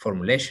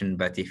formulation,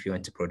 but if you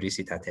want to produce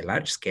it at a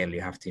large scale,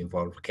 you have to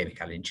involve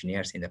chemical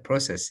engineers in the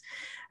process.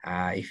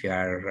 If you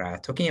are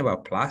talking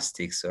about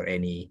plastics or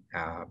any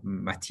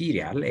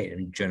material, a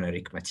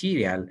generic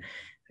material,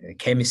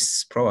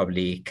 chemists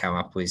probably come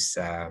up with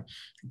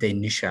the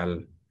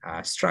initial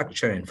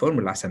structure and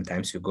formula.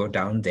 Sometimes you go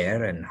down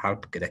there and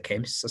help the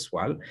chemists as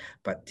well,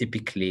 but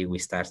typically we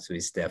start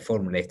with the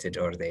formulated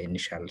or the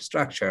initial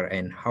structure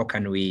and how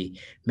can we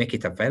make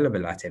it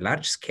available at a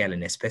large scale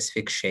in a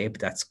specific shape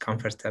that's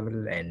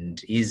comfortable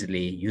and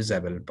easily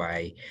usable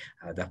by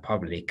the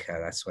public.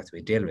 That's what we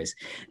deal with.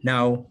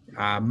 Now,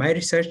 my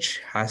research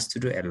has to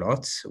do a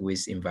lot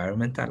with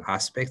environmental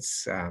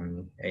aspects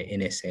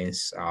in a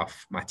sense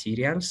of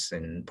materials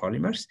and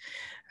polymers.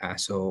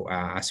 So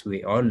as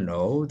we all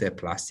know, the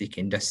plastic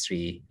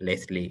industry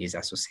lately is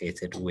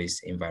associated with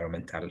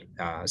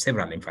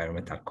several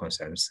environmental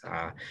concerns.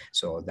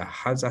 So the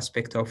health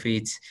aspect of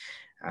it,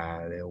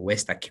 the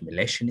waste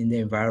accumulation in the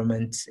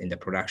environment, in the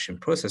production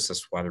process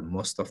as well,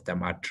 most of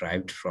them are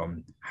derived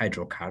from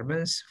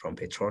hydrocarbons, from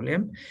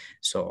petroleum.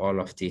 So all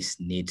of this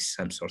needs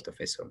some sort of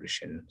a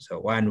solution. So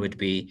one would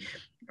be,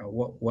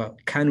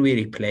 what can we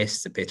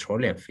replace the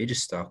petroleum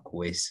feedstock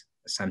with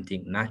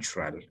something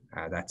natural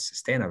that's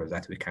sustainable,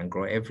 that we can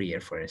grow every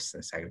year, for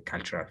instance,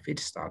 agricultural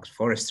feedstocks,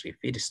 forestry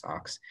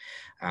feedstocks,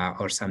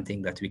 or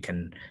something that we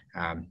can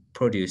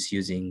produce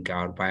using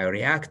our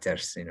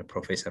bioreactors.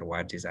 Professor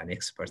Ward is an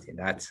expert in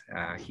that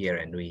here,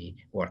 and we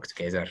work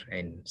together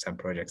in some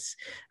projects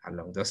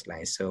along those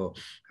lines. So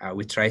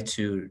we try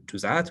to do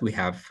that. We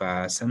have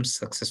some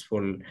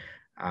successful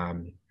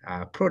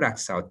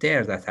products out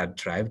there that are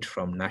derived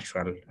from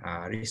natural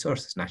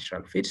resources,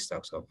 natural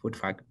feedstocks. So food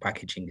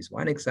packaging is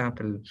one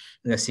example.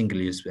 The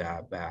single-use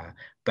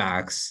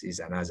bags is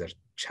another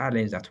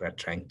challenge that we're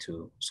trying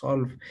to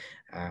solve.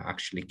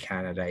 Actually,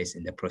 Canada is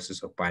in the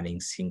process of banning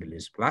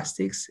single-use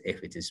plastics.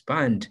 If it is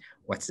banned,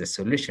 what's the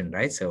solution,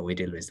 right? So we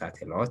deal with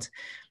that a lot.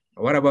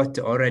 What about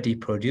the already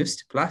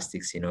produced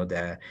plastics?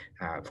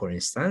 For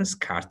instance,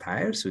 car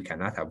tires, we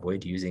cannot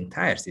avoid using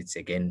tires. It's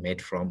again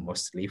made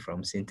mostly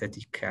from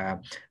synthetic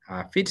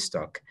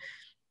feedstock.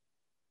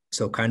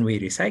 So can we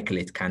recycle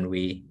it? Can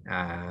we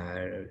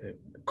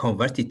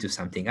convert it to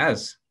something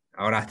else?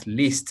 Or at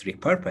least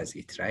repurpose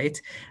it,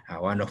 right?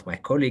 One of my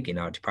colleagues in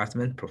our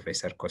department,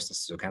 Professor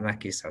Kostas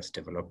Zouganakis, has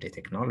developed a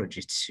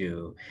technology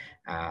to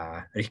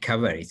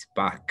recover it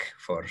back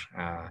for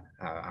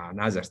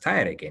another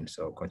tire again.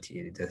 So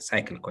the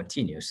cycle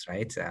continues,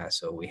 right?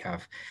 So we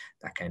have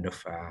that kind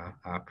of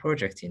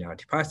project in our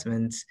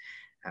department.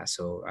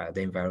 So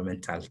the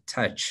environmental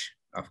touch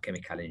of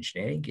chemical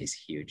engineering is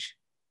huge.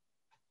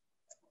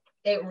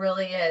 It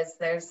really is.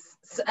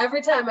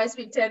 Every time I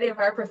speak to any of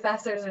our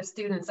professors or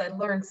students, I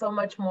learn so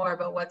much more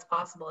about what's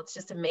possible. It's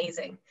just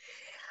amazing.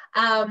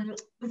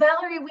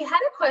 Valerie, we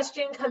had a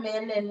question come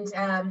in, and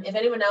if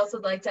anyone else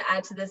would like to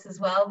add to this as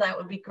well, that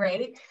would be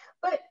great.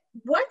 But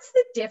what's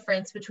the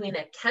difference between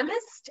a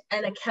chemist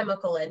and a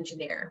chemical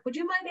engineer? Would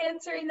you mind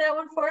answering that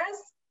one for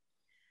us?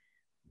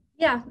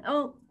 Yeah.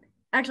 Oh,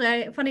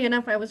 actually, funny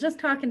enough, I was just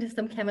talking to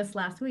some chemists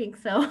last week,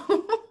 so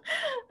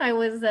I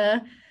was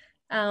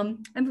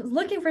I'm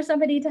looking for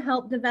somebody to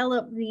help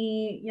develop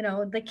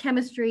the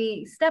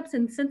chemistry steps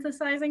in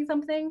synthesizing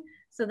something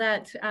so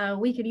that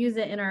we could use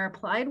it in our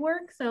applied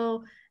work.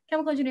 So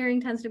chemical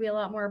engineering tends to be a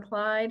lot more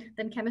applied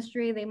than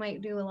chemistry. They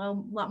might do a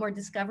lot more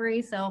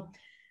discovery. So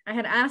I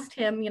had asked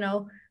him,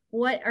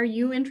 what are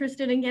you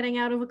interested in getting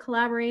out of a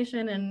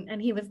collaboration?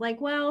 And he was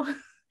like, well,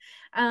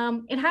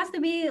 it has to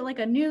be like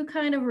a new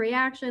kind of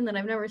reaction that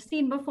I've never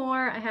seen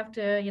before. I have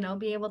to,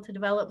 be able to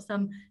develop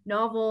some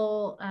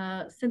novel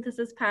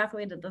synthesis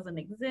pathway that doesn't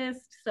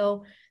exist.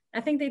 So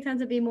I think they tend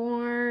to be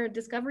more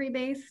discovery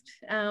based,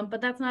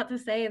 but that's not to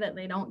say that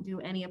they don't do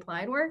any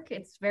applied work.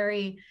 It's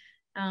very,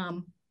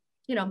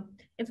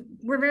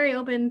 we're very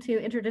open to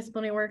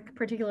interdisciplinary work,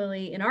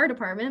 particularly in our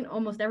department.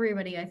 Almost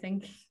everybody, I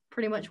think,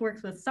 pretty much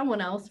works with someone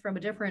else from a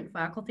different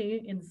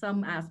faculty in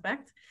some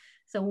aspect.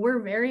 So we're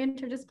very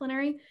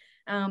interdisciplinary.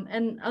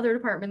 And other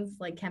departments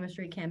like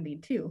chemistry can be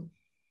too.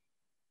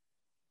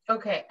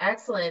 Okay,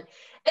 excellent.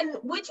 And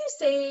would you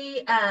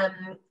say,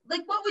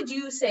 what would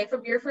you say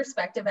from your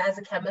perspective as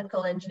a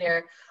chemical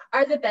engineer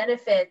are the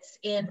benefits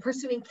in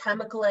pursuing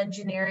chemical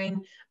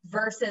engineering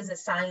versus a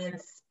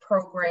science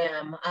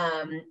program?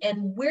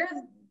 And where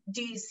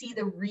do you see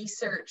the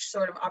research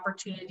sort of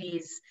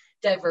opportunities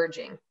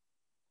diverging?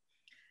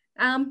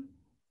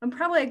 I'm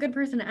probably a good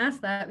person to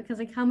ask that because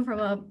I come from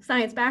a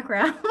science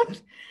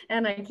background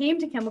and I came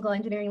to chemical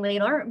engineering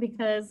later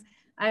because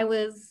I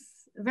was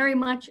very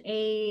much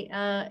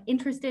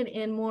interested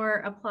in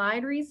more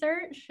applied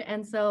research.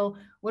 And so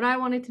what I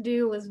wanted to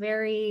do was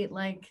very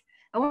like,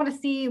 I want to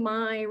see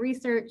my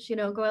research,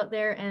 go out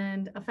there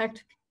and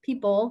affect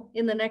people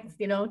in the next,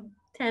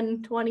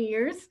 10, 20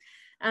 years.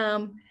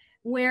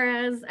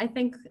 Whereas I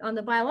think on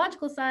the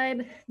biological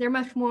side, they're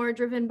much more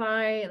driven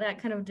by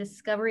that kind of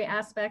discovery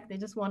aspect. They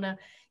just want to,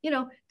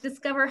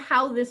 discover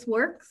how this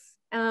works.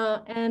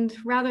 And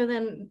rather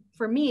than,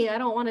 for me, I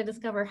don't want to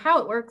discover how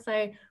it works.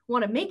 I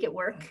want to make it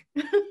work.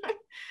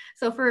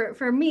 So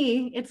for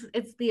me,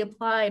 it's the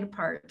applied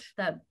part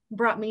that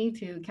brought me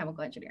to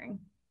chemical engineering.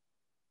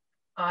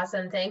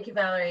 Awesome. Thank you,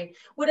 Valerie.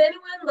 Would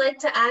anyone like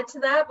to add to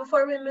that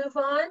before we move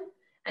on?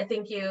 I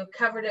think you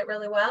covered it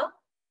really well.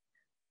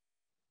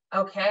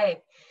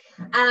 Okay.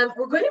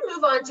 We're going to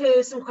move on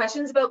to some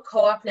questions about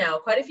co-op now.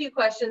 Quite a few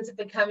questions have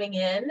been coming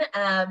in.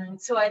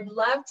 So I'd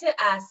love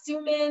to ask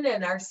Sumin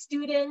and our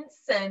students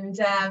and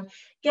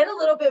get a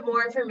little bit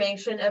more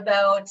information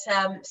about,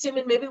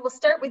 Sumin, maybe we'll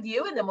start with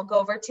you and then we'll go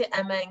over to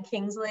Emma and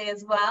Kingsley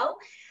as well.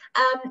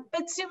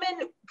 But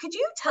Sumin, could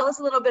you tell us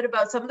a little bit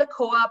about some of the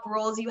co-op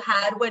roles you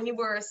had when you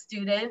were a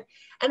student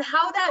and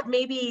how that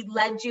maybe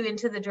led you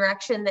into the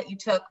direction that you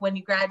took when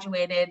you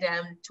graduated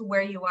to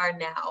where you are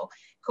now?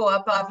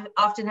 Co-op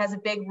often has a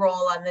big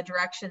role on the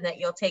direction that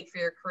you'll take for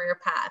your career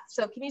path.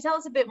 So can you tell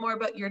us a bit more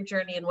about your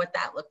journey and what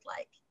that looked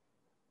like?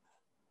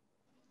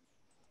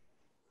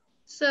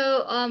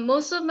 So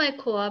most of my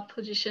co-op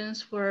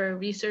positions were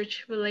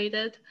research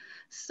related.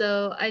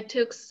 So I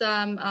took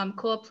some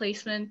co-op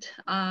placement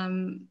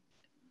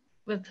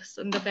with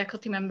some of the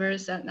faculty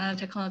members at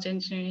Nanotechnology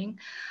Engineering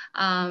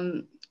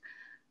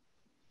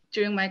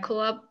during my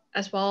co-op,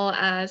 as well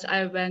as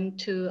I went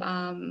to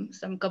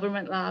some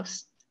government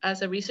labs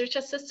as a research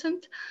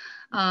assistant.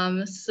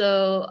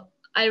 So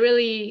I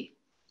really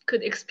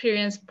could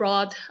experience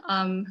broad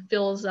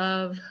fields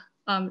of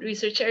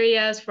research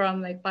areas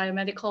from like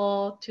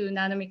biomedical to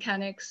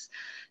nanomechanics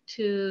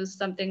to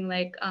something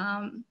like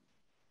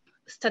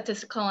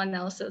statistical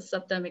analysis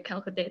of the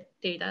mechanical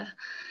data.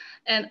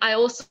 And I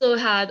also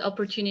had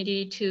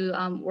opportunity to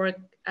work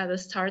at a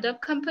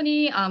startup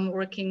company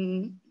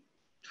working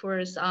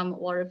towards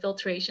water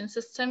filtration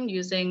system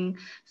using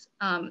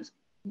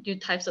new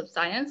types of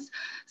science.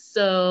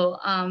 So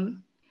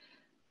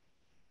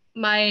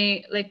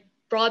my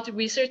broad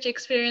research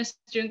experience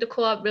during the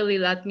co-op really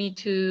led me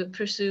to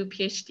pursue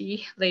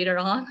PhD later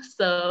on.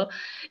 So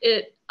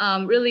it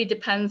really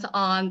depends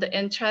on the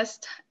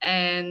interest,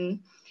 and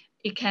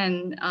it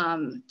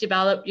can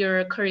develop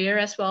your career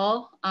as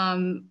well.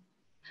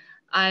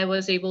 I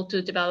was able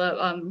to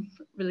develop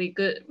really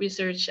good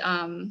research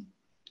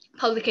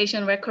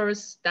publication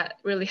records that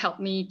really helped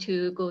me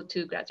to go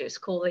to graduate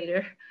school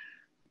later.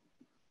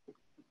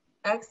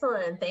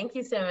 Excellent. Thank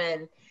you,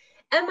 Simon.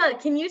 Emma,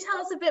 can you tell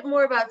us a bit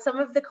more about some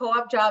of the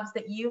co-op jobs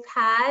that you've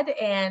had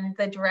and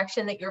the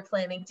direction that you're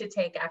planning to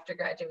take after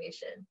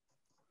graduation?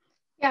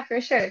 Yeah, for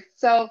sure.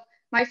 So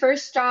my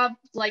first job,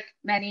 like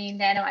many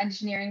nano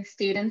engineering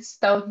students,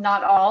 though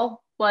not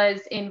all, was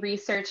in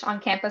research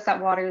on campus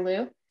at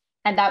Waterloo.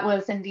 And that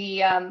was in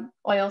the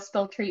oil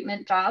spill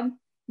treatment job.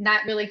 And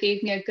that really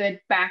gave me a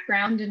good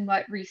background in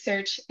what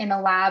research in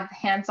a lab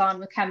hands-on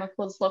with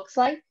chemicals looks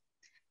like.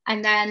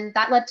 And then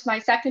that led to my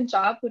second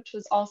job, which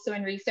was also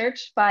in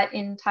research, but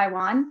in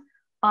Taiwan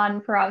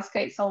on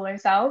perovskite solar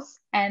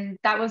cells. And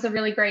that was a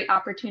really great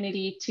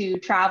opportunity to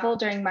travel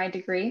during my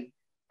degree.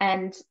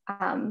 And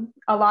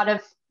a lot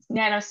of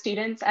nano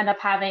students end up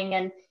having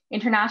an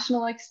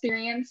international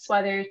experience,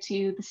 whether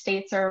to the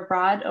States or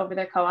abroad over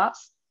their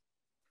co-ops.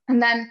 And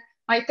then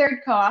my third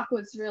co-op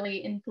was really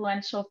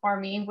influential for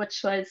me, which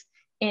was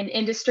in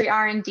industry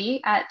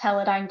R&D at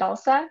Teledyne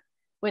Dulce,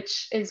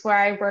 which is where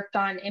I worked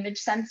on image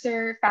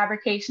sensor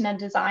fabrication and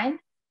design.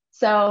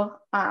 So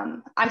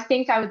I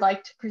think I would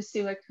like to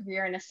pursue a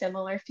career in a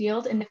similar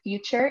field in the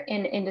future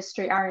in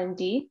industry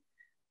R&D.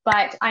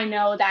 But I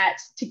know that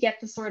to get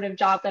the sort of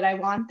job that I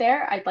want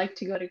there, I'd like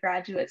to go to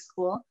graduate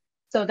school.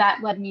 So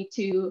that led me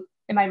to,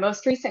 in my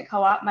most recent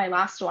co-op, my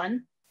last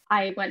one,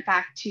 I went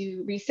back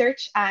to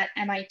research at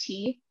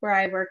MIT, where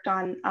I worked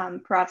on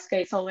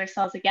perovskite solar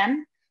cells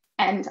again.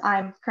 And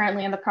I'm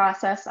currently in the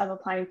process of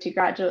applying to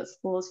graduate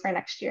schools for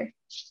next year.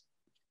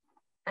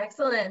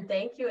 Excellent.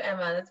 Thank you,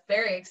 Emma. That's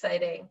very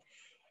exciting.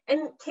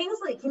 And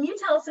Kingsley, can you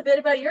tell us a bit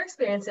about your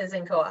experiences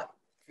in co-op?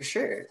 For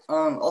sure.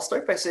 I'll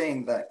start by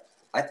saying that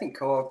I think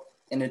co-op,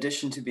 in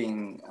addition to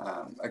being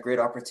a great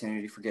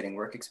opportunity for getting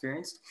work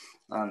experience,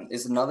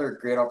 is another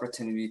great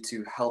opportunity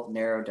to help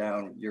narrow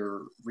down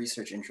your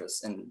research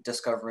interests and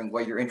discovering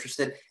what you're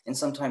interested in,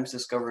 sometimes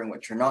discovering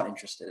what you're not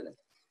interested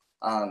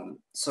in.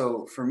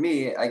 So for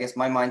me, I guess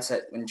my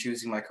mindset when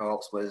choosing my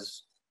co-ops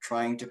was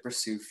trying to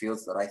pursue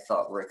fields that I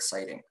thought were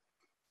exciting.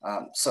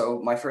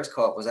 So my first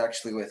co-op was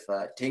actually with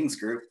Ting's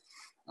group.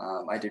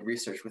 I did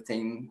research with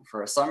Ting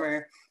for a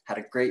summer, had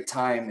a great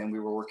time, and we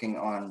were working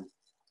on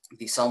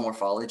the cell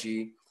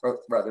morphology, or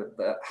rather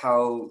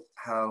how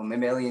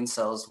mammalian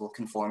cells will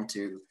conform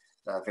to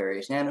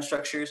various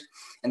nanostructures.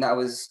 And that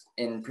was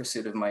in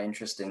pursuit of my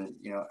interest in,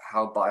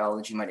 how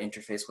biology might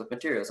interface with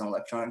materials and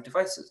electronic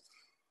devices.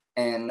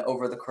 And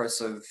over the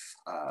course of,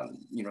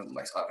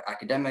 my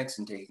academics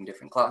and taking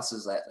different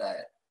classes,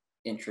 that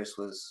interest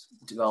was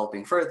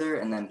developing further.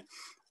 And then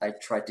I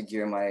tried to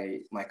gear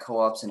my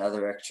co-ops and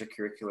other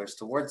extracurriculars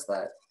towards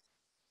that.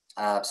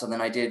 So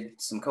then I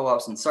did some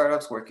co-ops and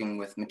startups working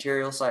with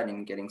material side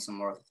and getting some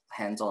more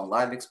hands-on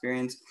lab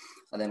experience.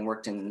 I then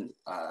worked in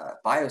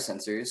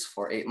biosensors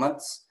for 8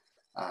 months,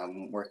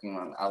 working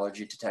on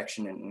allergy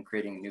detection and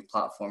creating a new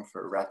platform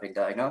for rapid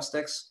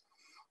diagnostics.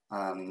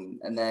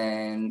 And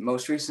then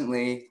most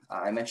recently,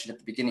 I mentioned at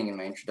the beginning in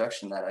my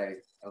introduction that I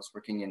was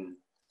working in,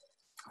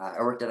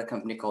 I worked at a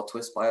company called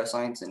Twist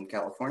Bioscience in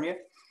California.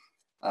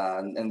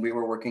 And we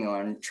were working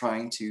on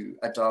trying to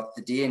adopt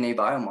the DNA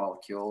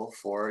biomolecule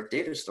for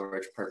data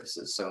storage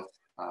purposes. So,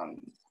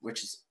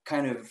 which is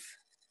kind of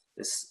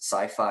this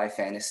sci-fi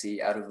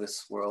fantasy out of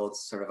this world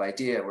sort of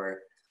idea where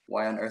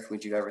why on earth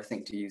would you ever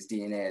think to use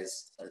DNA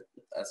as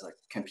a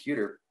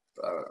computer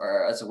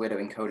or as a way to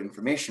encode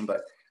information?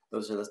 But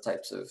those are the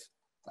types of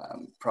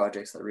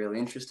projects that really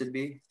interested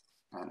me,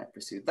 and I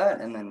pursued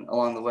that. And then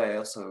along the way,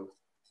 also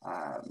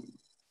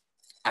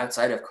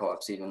outside of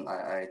co-ops, even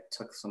I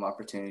took some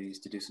opportunities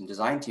to do some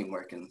design team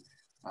work and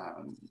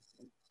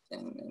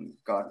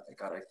got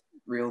a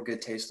real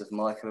good taste of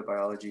molecular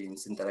biology and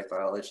synthetic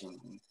biology,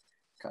 and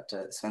got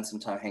to spend some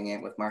time hanging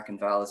out with Mark and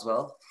Val as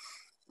well.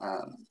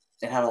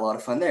 And had a lot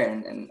of fun there.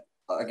 And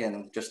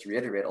again, just to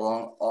reiterate,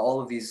 along all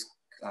of these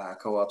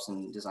co-ops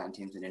and design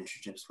teams and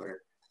internships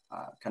were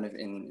kind of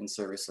in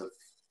service of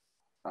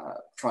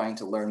trying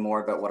to learn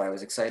more about what I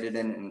was excited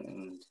in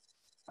and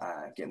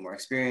get more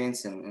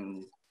experience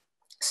and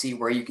see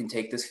where you can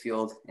take this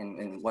field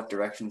and what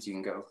directions you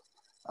can go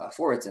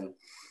forwards in.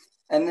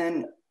 And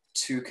then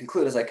to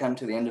conclude, as I come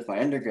to the end of my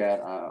undergrad,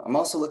 I'm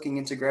also looking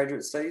into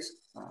graduate studies.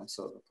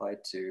 So I've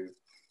applied to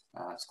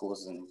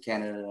schools in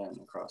Canada and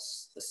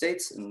across the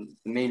States. And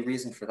the main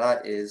reason for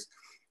that is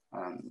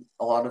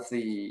a lot of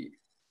the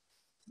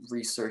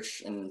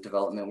research and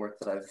development work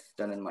that I've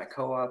done in my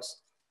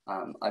co-ops,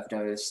 I've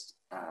noticed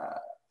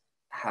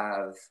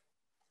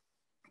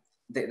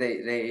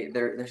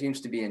there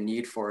seems to be a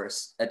need for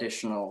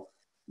additional,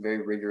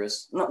 very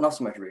rigorous, not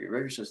so much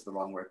rigorous is the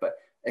wrong word, but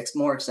it's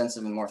more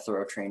extensive and more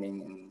thorough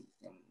training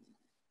in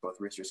both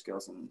research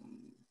skills and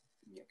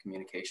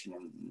communication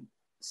and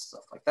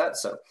stuff like that.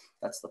 So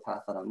that's the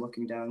path that I'm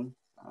looking down,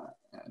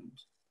 and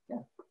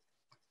yeah.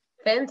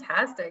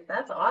 Fantastic,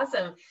 that's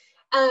awesome.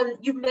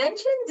 You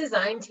mentioned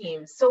design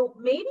teams, so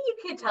maybe you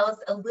could tell us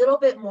a little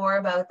bit more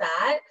about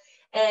that.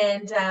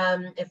 And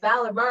if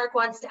Val or Mark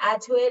wants to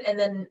add to it, and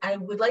then I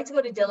would like to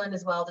go to Dylan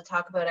as well to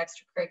talk about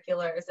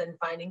extracurriculars and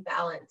finding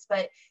balance.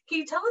 But can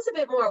you tell us a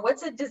bit more?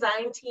 What's a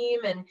design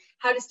team and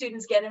how do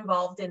students get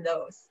involved in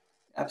those?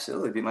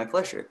 Absolutely, it'd be my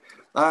pleasure.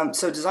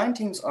 So design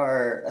teams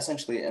are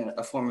essentially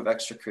a form of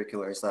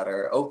extracurriculars that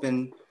are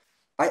open.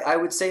 I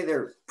would say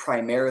they're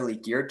primarily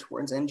geared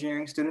towards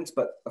engineering students,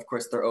 but of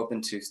course they're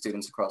open to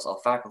students across all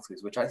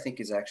faculties, which I think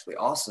is actually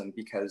awesome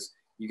because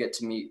you get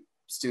to meet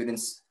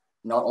students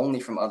not only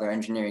from other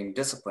engineering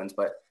disciplines,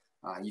 but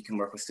you can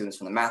work with students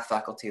from the math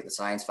faculty, the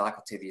science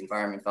faculty, the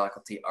environment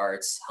faculty,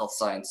 arts, health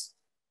science,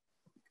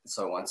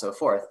 so on and so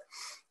forth.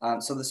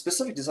 So the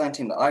specific design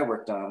team that I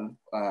worked on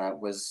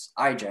was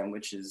iGEM,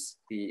 which is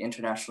the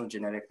International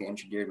Genetically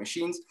Engineered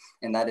Machines,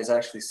 and that is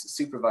actually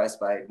supervised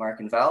by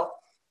Mark and Val.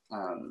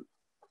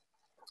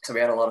 So we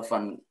had a lot of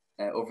fun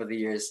over the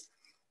years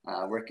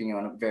working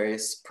on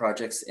various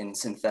projects in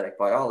synthetic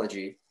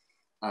biology.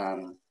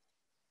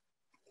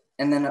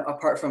 And then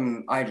apart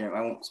from iGEM,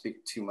 I won't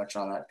speak too much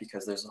on that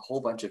because there's a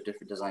whole bunch of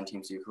different design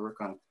teams you can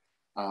work on.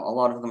 A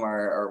lot of them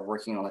are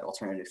working on like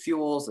alternative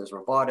fuels, there's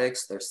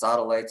robotics, there's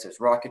satellites, there's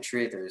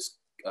rocketry, there's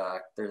a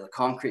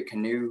concrete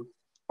canoe,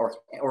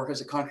 or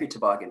is it concrete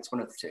toboggan? It's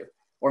one of the two.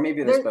 Or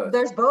maybe there's both.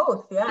 There's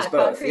both, yeah. There's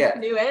both, concrete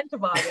canoe and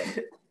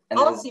toboggan. And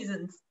all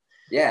seasons.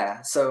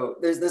 Yeah, so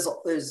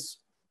there's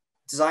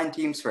design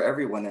teams for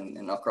everyone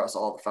and across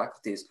all the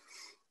faculties.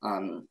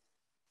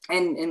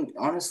 And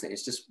honestly,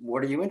 it's just,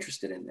 what are you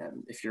interested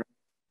in? If you're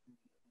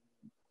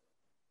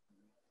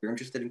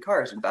interested in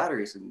cars and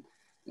batteries and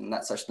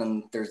that such,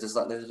 then there's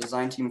a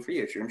design team for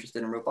you. If you're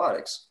interested in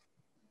robotics,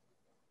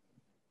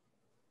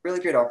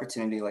 really great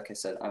opportunity. Like I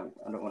said, I'm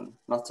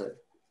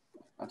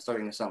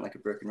starting to sound like a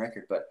broken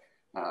record, but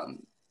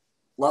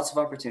lots of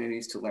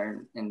opportunities to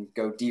learn and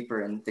go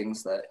deeper in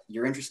things that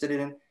you're interested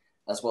in,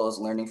 as well as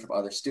learning from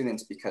other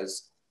students,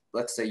 because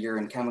let's say you're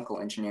in chemical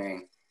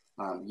engineering,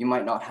 you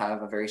might not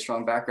have a very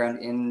strong background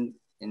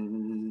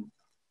in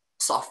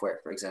software,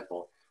 for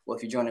example. Well,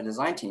 if you join a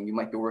design team, you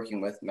might be working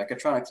with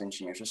mechatronics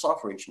engineers or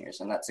software engineers,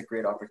 and that's a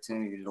great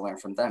opportunity to learn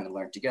from them and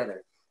learn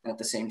together. And at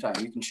the same time,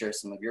 you can share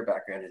some of your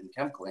background in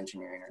chemical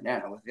engineering or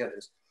nano with the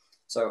others.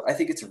 So I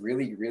think it's a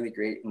really, really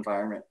great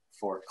environment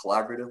for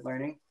collaborative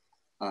learning.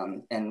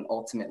 And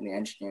ultimately,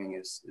 engineering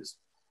is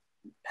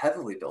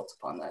heavily built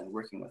upon that and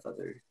working with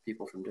other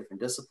people from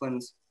different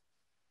disciplines.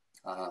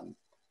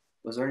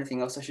 Was there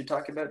anything else I should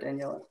talk about,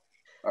 Daniela?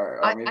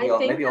 Or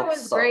maybe I'll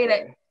was stop great.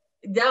 there.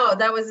 No,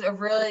 that was a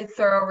really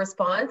thorough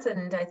response,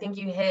 and I think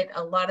you hit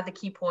a lot of the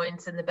key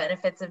points and the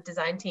benefits of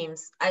design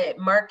teams.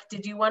 Mark,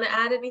 did you want to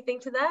add anything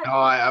to that? Oh,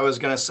 I was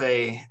going to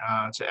say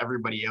to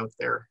everybody out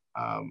there,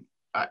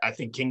 I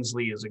think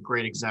Kingsley is a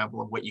great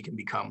example of what you can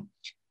become.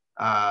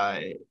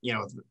 You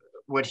know,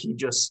 what he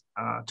just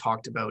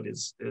talked about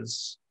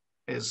is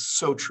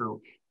so true.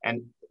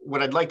 And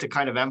what I'd like to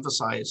kind of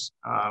emphasize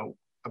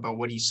about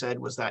what he said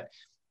was that,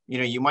 you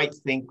know, you might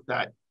think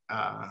that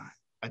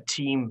a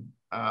team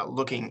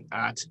looking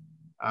at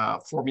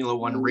Formula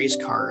One race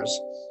cars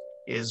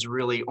is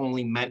really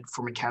only meant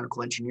for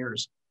mechanical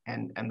engineers,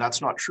 and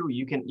that's not true.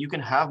 You can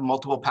have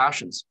multiple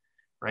passions,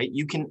 right?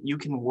 You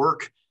can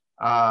work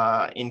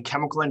in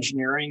chemical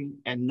engineering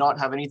and not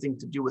have anything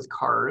to do with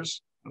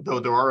cars, though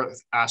there are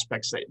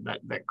aspects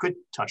that could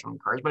touch on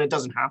cars, but it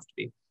doesn't have to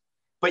be.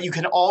 But you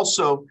can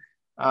also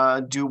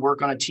do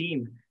work on a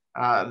team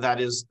that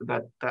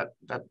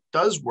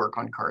does work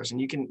on cars, and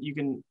you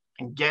can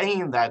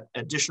gain that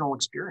additional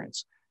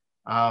experience.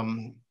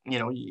 You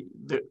know,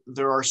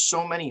 there are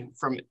so many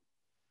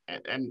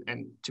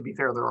and to be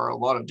fair, there are a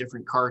lot of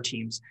different car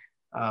teams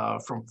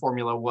from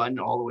Formula One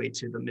all the way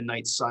to the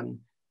Midnight Sun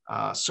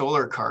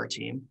solar car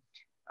team.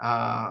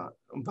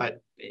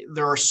 But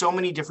there are so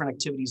many different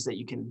activities that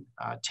you can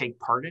take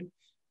part in.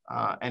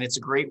 And it's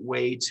a great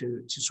way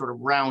to sort of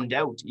round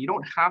out. You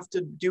don't have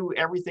to do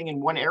everything in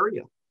one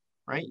area,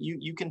 right?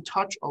 You can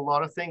touch a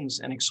lot of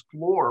things and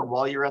explore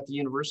while you're at the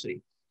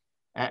university.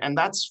 And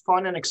that's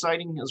fun and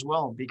exciting as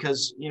well,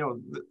 because, you know,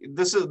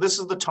 this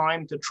is the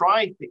time to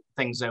try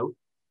things out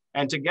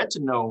and to get to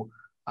know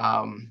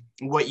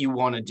what you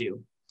want to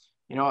do.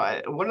 You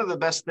know, one of the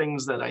best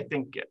things that I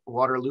think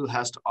Waterloo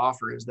has to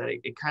offer is that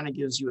it kind of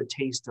gives you a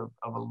taste of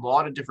a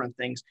lot of different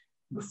things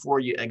before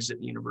you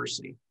exit the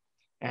university.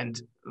 And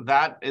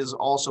that is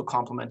also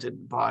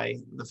complemented by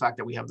the fact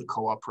that we have the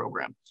co-op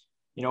program.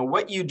 You know,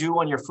 what you do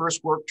on your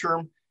first work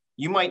term,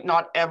 you might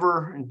not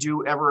ever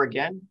do ever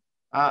again.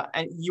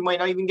 And you might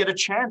not even get a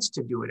chance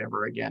to do it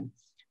ever again,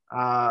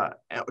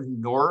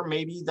 nor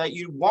maybe that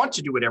you want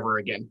to do it ever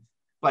again.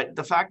 But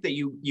the fact that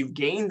you've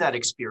gained that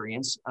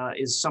experience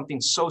is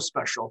something so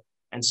special,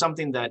 and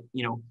something that,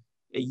 you know,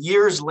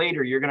 years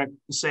later, you're going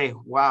to say,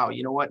 wow,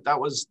 you know what, that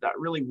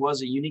really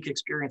was a unique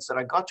experience that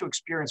I got to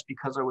experience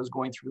because I was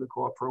going through the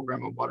co-op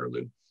program at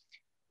Waterloo.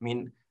 I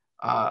mean,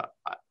 I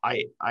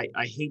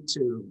hate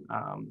to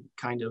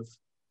kind of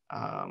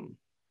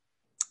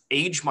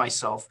age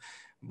myself,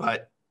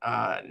 but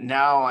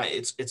now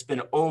it's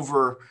been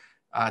over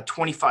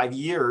 25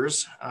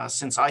 years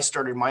since I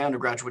started my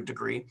undergraduate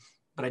degree,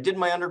 but I did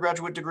my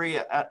undergraduate degree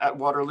at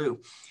Waterloo.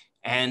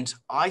 And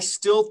I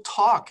still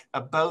talk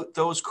about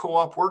those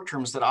co-op work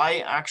terms that I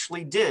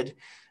actually did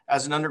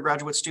as an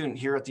undergraduate student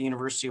here at the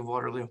University of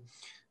Waterloo.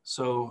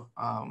 So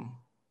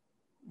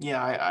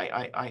yeah,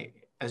 I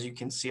as you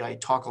can see, I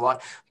talk a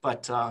lot,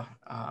 but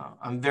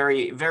I'm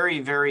very, very,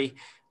 very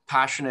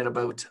passionate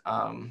about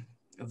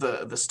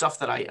the stuff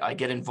that I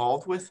get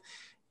involved with.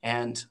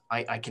 And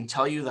I can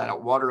tell you that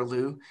at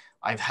Waterloo,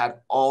 I've had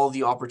all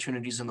the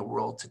opportunities in the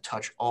world to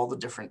touch all the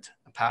different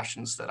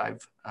passions that I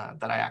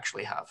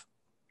actually have.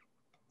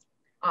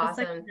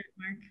 Awesome.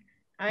 Mark.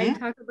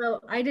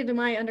 I did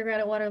my undergrad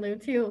at Waterloo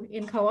too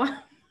in co-op.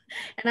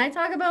 And I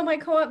talk about my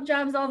co-op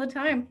jobs all the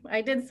time.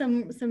 I did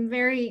some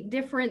very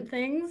different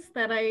things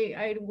that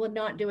I would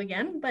not do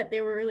again, but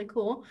they were really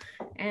cool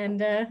and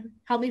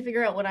helped me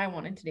figure out what I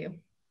wanted to do,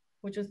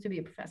 which was to be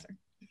a professor.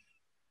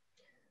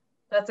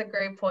 That's a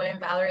great point,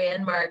 Valerie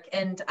and Mark.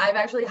 And I've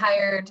actually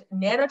hired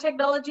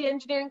nanotechnology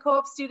engineering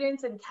co-op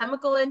students and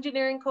chemical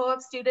engineering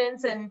co-op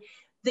students, and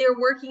they're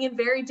working in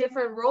very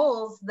different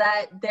roles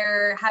that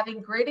they're having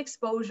great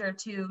exposure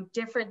to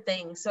different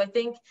things. So I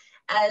think,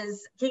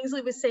 as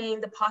Kingsley was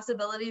saying, the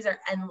possibilities are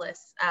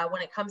endless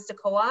when it comes to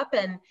co-op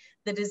and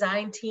the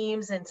design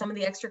teams and some of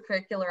the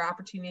extracurricular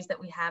opportunities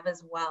that we have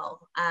as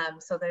well.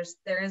 So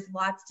there is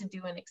lots to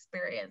do and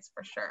experience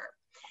for sure.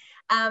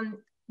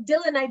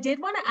 Dylan, I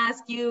did want to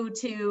ask you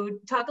to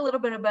talk a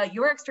little bit about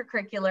your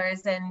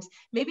extracurriculars and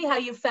maybe how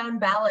you found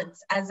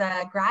balance as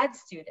a grad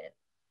student.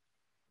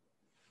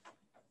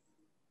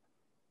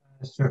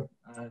 Sure.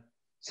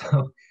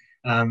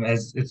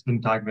 As it's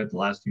been talked about the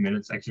last few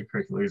minutes,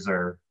 extracurriculars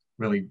are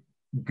really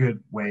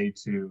good way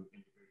to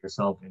integrate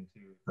yourself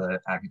into the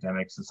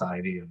academic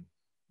society and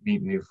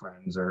meet new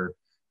friends or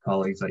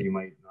colleagues that you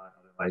might not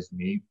otherwise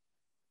meet.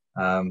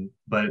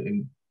 But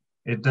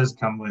it does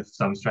come with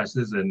some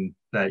stresses, and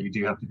that you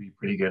do have to be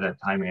pretty good at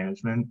time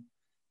management.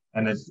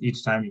 And as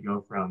each time you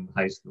go from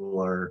high school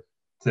or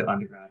to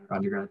undergrad or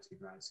undergrad to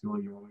grad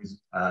school, you're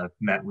always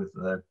met with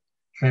a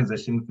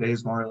transition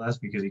phase, more or less,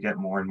 because you get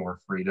more and more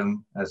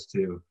freedom as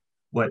to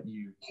what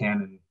you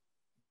can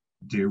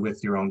do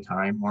with your own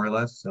time, more or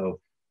less.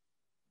 So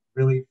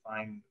really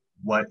find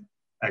what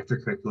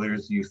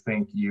extracurriculars you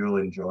think you'll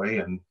enjoy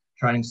and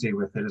try and stay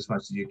with it as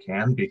much as you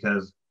can,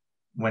 because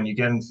when you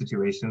get in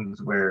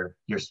situations where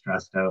you're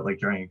stressed out, like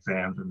during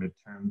exams or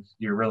midterms,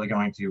 you're really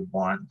going to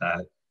want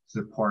that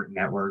support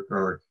network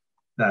or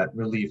that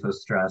relief of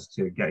stress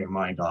to get your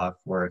mind off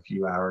for a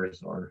few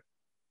hours or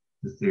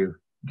just to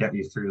get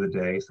you through the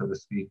day, so to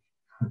speak.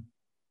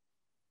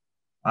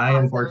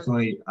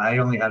 Unfortunately, I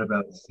only had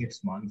about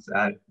 6 months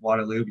at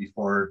Waterloo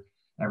before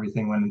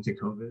everything went into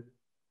COVID.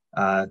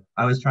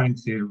 I was trying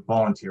to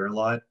volunteer a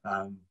lot.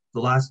 The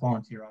last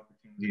volunteer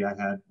opportunity I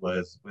had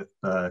was with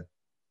the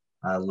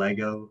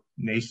Lego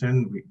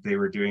Nation. They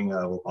were doing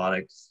a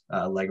robotics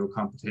Lego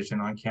competition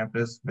on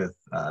campus with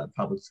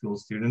public school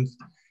students.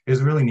 It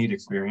was a really neat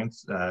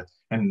experience,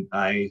 and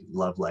I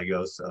love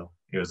Lego, so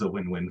it was a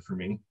win-win for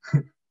me.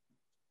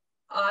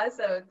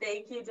 Awesome,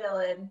 thank you,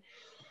 Dylan.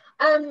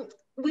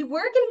 We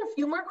were getting a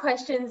few more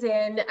questions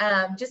in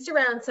just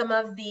around some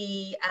of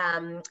the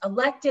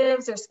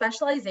electives or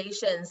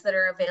specializations that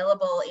are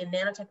available in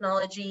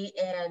nanotechnology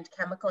and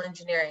chemical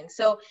engineering.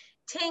 So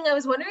Ting, I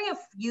was wondering if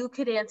you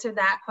could answer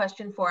that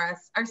question for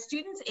us. Are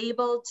students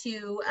able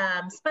to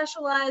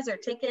specialize or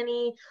take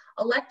any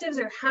electives,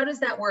 or how does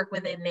that work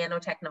within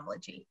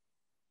nanotechnology?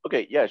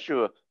 Okay, yeah,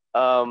 sure.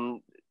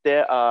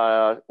 There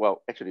are,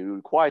 well, actually you're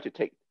required to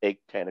take 8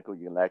 technical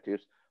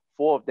electives.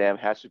 4 of them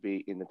has to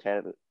be in the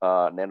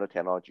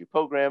nanotechnology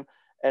program,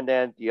 and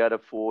then the other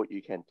 4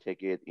 you can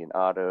take it in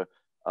other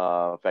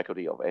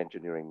faculty of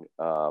engineering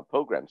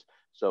programs.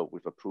 So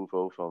with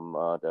approval from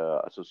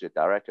the associate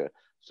director.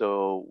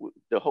 So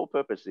the whole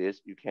purpose is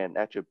you can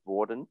actually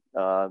broaden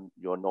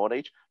your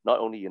knowledge, not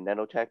only in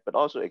nanotech, but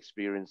also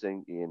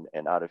experiencing in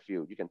another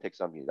field. You can take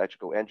some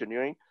electrical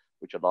engineering,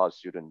 which a lot of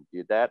students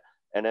did that.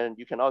 And then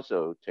you can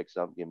also take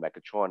some in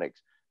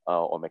mechatronics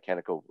or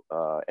mechanical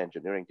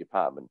engineering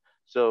department.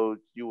 So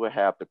you will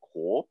have the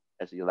core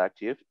as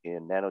elective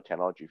in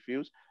nanotechnology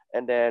fields,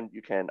 and then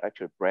you can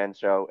actually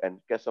branch out and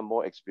get some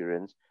more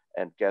experience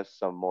and get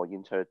some more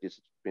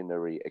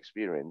interdisciplinary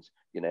experience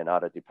in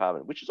another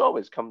department, which is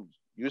always come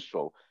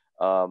useful.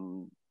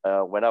 When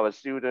I was a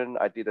student,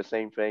 I did the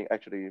same thing.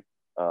 Actually,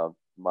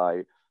 the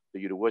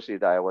university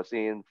that I was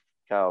in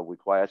kind of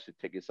requires to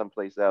take it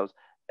someplace else.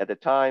 At the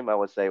time, I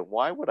would say,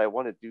 why would I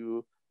want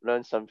to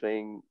learn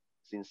something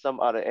in some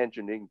other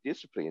engineering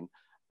discipline?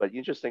 But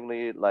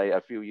interestingly, like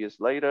a few years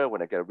later,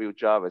 when I get a real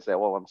job, I say,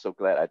 well, I'm so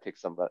glad I take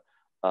some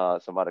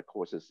other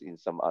courses in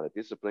some other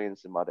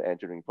disciplines, some other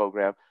engineering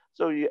program.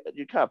 So you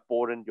kind of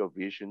broaden your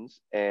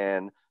visions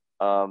and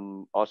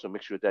also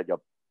make sure that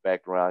your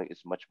background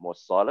is much more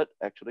solid,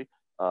 actually,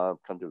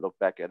 come to look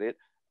back at it.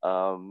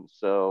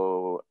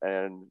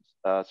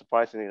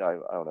 Surprisingly, I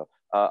don't know,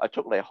 I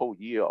took like a whole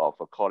year of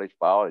college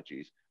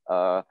biology.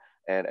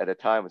 And at the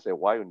time, I said,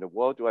 why in the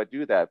world do I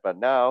do that? But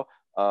now,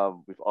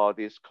 with all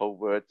these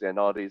COVID and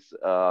all these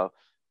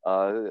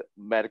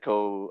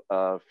medical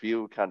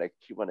field kind of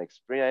keep on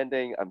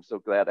expanding, I'm so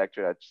glad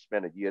actually I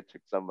spent a year to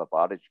take some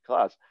biology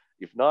class.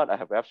 If not, I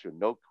have absolutely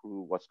no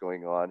clue what's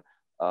going on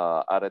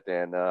other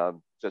than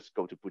just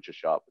go to butcher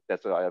shop.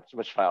 That's why I have so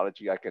much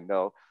biology I can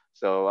know.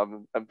 So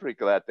I'm pretty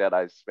glad that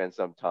I spent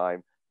some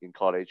time in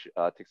college,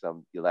 take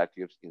some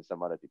electives in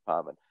some other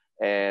department.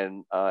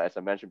 And as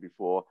I mentioned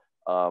before,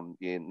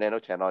 in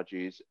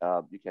nanotechnologies,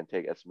 you can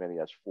take as many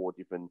as 4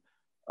 different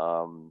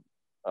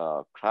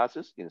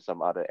classes in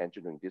some other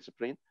engineering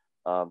discipline.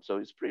 So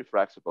it's pretty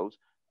flexible.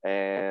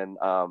 And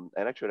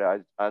actually,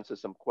 I answer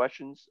some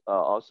questions,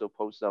 also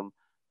post some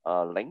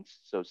links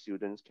so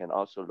students can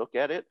also look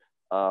at it.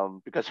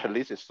 Because the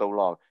list is so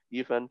long.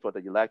 Even for the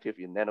elective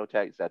in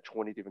nanotech, it's at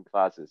 20 different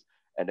classes.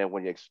 And then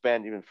when you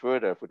expand even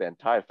further for the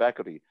entire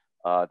faculty,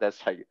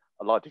 that's like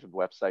a lot of different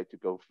websites to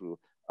go through.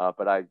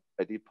 But I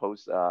did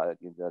post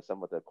in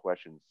some of the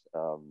questions,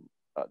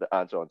 the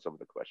answer on some of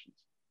the questions.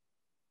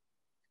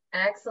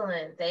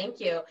 Excellent,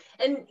 thank you.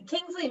 And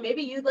Kingsley,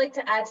 maybe you'd like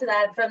to add to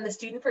that from the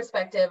student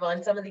perspective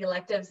on some of the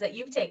electives that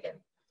you've taken.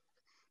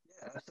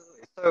 Yeah,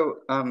 absolutely.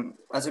 So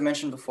as I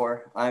mentioned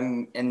before,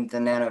 I'm in the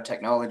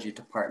nanotechnology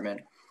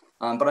department,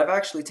 but I've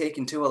actually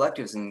taken 2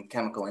 electives in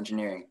chemical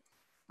engineering.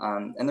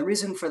 And the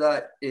reason for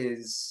that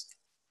is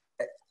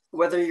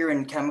whether you're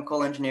in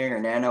chemical engineering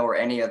or nano or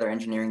any other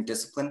engineering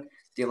discipline,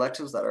 the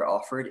electives that are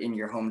offered in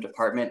your home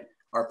department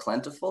are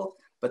plentiful,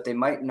 but they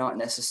might not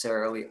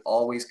necessarily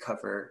always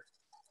cover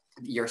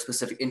your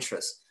specific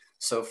interests.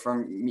 So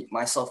for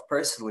myself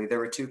personally, there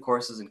were 2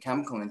 courses in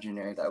chemical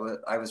engineering that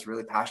I was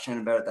really passionate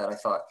about, that I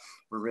thought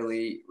were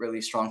really,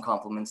 really strong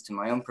complements to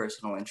my own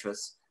personal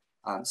interests.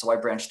 So I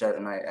branched out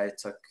and I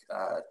took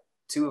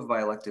 2 of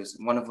my electives.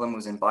 One of them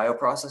was in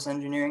bioprocess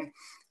engineering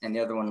and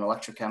the other one in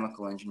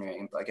electrochemical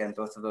engineering. But again,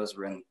 both of those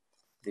were in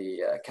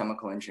the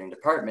chemical engineering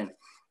department.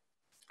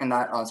 And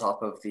that on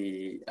top of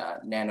the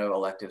nano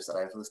electives that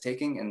I was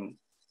taking. And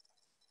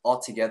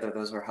altogether,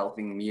 those were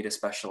helping me to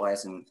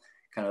specialize in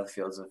kind of the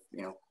fields of,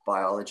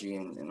 biology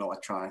and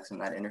electronics and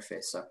that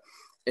interface. So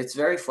it's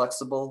very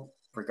flexible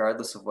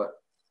regardless of what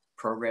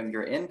program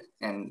you're in.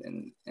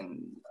 And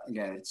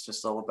again, it's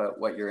just all about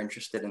what you're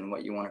interested in,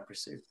 what you want to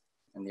pursue,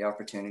 and the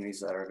opportunities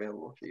that are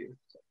available for you.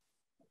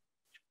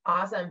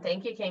 Awesome,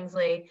 thank you,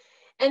 Kingsley.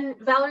 And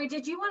Valerie,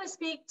 did you want to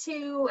speak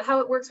to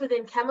how it works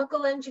within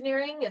chemical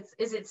engineering?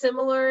 Is it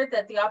similar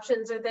that the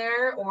options are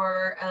there,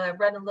 or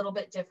run a little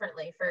bit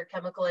differently for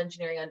chemical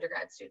engineering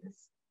undergrad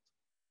students?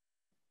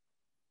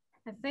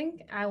 I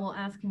think I will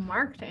ask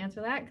Mark to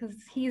answer that because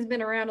he's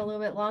been around a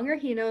little bit longer.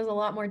 He knows a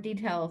lot more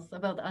details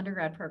about the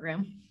undergrad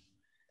program.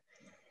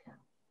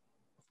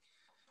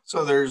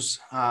 So there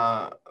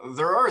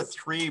are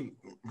three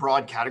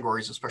broad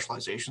categories of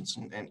specializations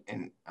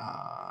in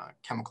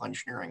chemical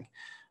engineering.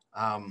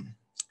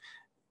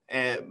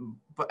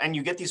 And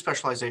you get these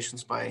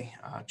specializations by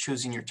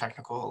choosing your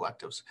technical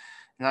electives.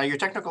 Now, your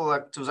technical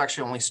electives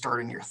actually only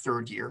start in your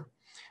third year,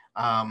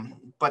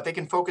 but they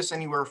can focus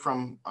anywhere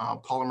from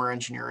polymer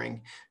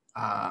engineering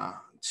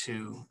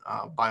to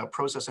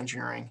bioprocess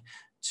engineering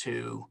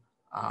to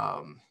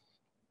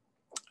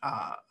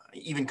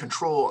even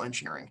control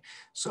engineering.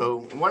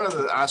 So one of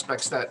the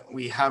aspects that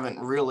we haven't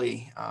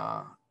really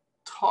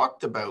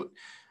talked about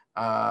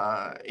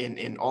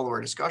in all of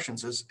our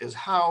discussions is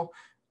how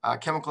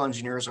chemical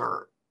engineers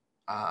are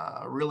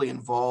really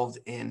involved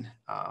in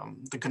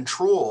the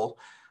control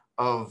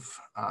of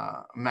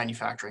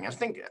manufacturing. I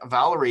think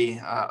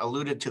Valerie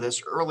alluded to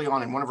this early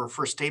on in one of her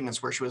first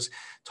statements where she was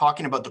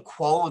talking about the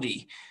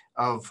quality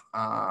of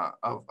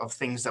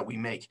things that we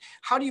make.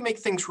 How do you make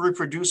things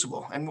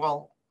reproducible? And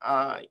well,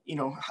 you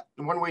know,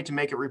 one way to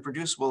make it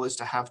reproducible is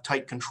to have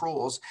tight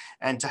controls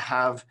and to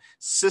have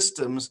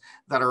systems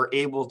that are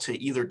able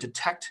to either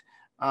detect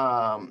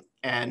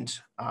and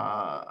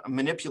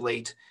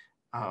manipulate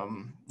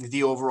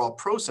the overall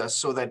process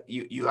so that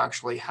you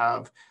actually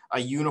have a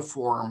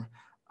uniform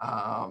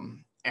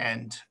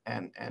and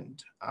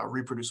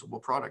reproducible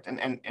product.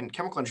 And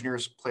chemical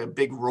engineers play a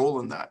big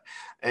role in that.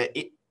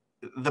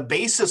 The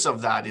basis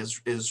of that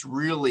is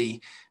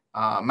really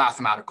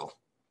mathematical.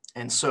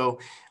 And so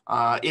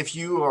if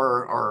you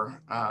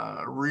are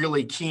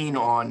really keen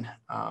on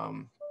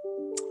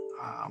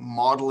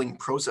modeling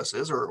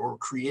processes or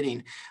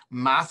creating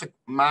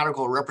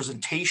mathematical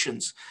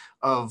representations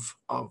of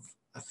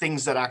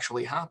things that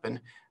actually happen,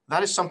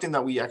 that is something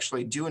that we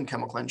actually do in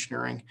chemical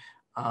engineering.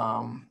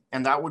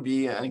 And that would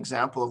be an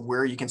example of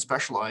where you can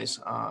specialize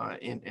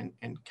in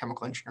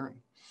chemical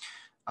engineering.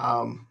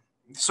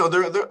 So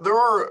there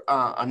are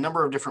a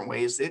number of different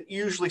ways. It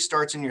usually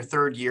starts in your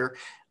third year.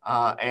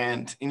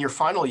 And in your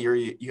final year,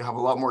 you have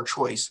a lot more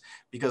choice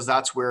because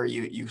that's where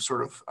you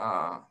sort of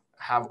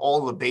have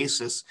all the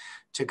basis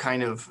to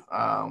kind of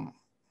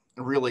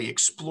really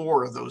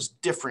explore those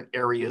different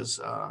areas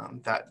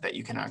that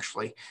you can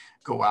actually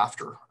go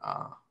after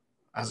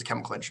as a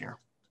chemical engineer.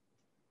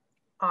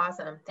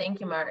 Awesome. Thank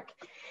you, Mark.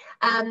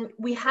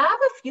 We have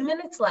a few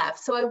minutes left,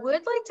 so I would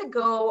like to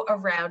go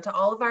around to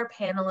all of our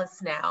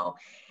panelists now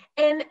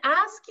and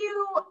ask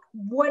you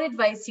what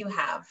advice you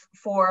have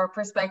for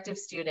prospective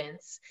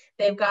students.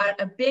 They've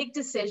got a big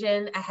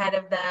decision ahead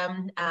of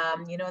them.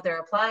 You know, they're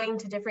applying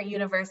to different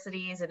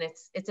universities and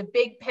it's a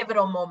big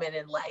pivotal moment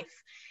in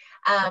life.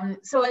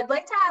 So I'd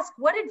like to ask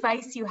what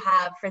advice you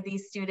have for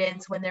these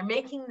students when they're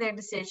making their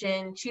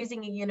decision,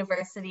 choosing a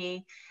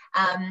university,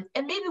 and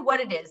maybe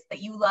what it is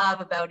that you love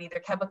about either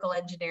chemical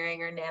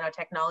engineering or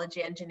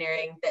nanotechnology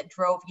engineering that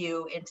drove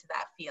you into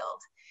that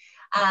field.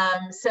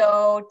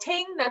 So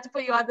Ting, not to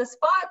put you on the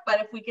spot, but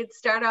if we could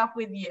start off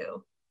with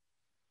you.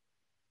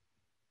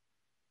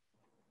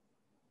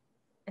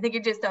 I think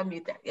you're just on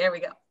mute there. There we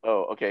go.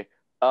 Oh, okay.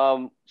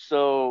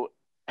 So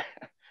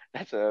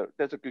that's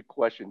a good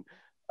question.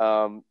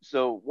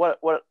 So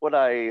what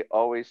I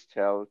always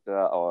tell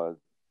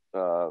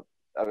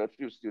a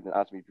few students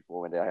ask me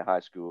before when they're in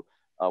high school,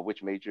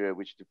 which major,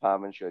 which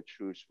department should I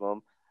choose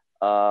from?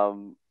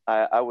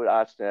 I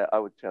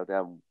would tell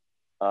them,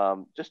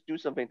 just do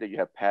something that you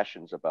have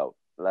passions about.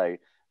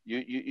 Like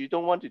you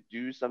don't want to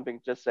do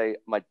something, just say,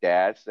 my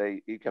dad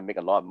say you can make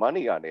a lot of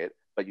money on it,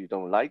 but you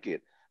don't like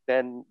it.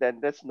 Then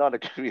that's not a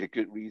really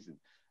good reason.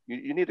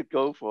 You need to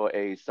go for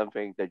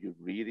something that you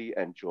really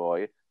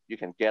enjoy. You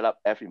can get up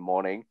every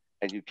morning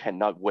and you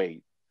cannot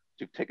wait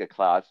to take a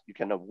class. You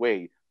cannot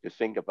wait to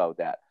think about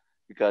that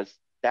because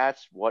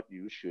that's what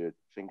you should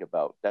think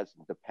about. That's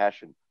the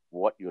passion,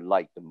 what you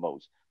like the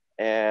most.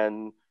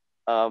 And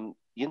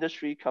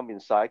industry come in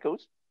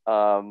cycles.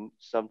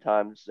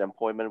 Sometimes the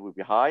employment will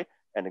be high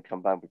and then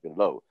combined will be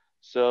low.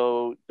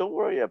 So don't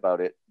worry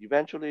about it.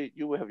 Eventually,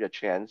 you will have your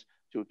chance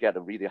to get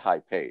a really high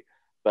pay.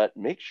 But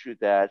make sure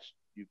that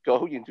you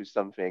go into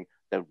something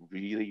that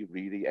really,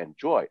 really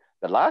enjoy.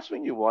 The last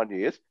thing you want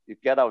is you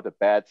get out of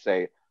bed,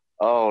 say,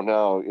 oh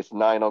no, it's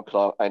 9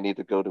 o'clock, I need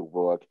to go to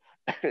work.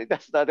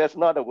 that's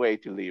not a way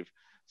to live.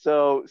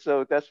 So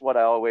that's what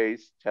I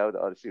always tell the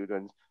other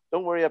students.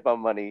 Don't worry about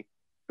money.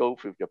 Go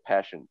with your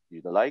passion.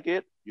 You like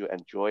it, you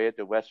enjoy it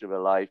the rest of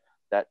your life.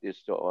 That is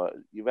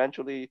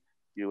eventually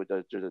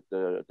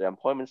the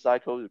employment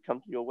cycle will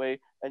come to your way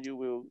and you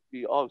will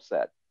be all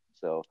set.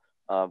 So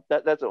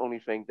that's the only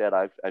thing that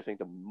I think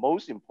the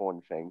most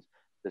important things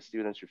the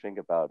students should think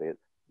about it.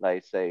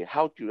 Like say,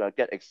 how do I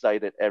get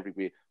excited every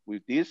week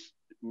with this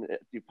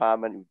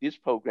department, with this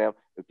program,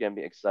 you get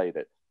me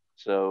excited.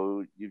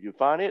 So if you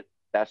find it,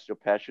 that's your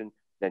passion,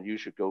 then you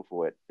should go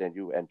for it. Then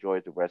you enjoy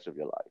the rest of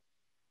your life.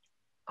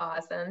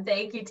 Awesome.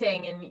 Thank you,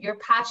 Ting. And your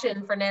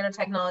passion for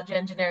nanotechnology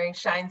engineering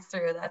shines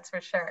through, that's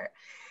for sure.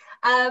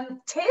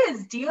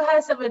 Tiz, do you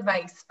have some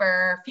advice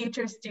for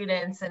future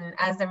students and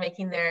as they're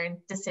making their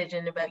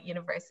decision about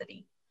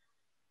university?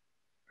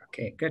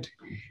 Okay, good.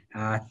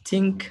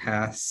 Ting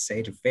has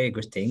said very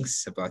good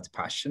things about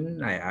passion.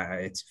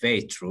 It's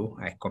very true.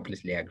 I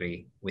completely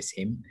agree with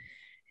him.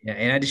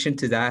 In addition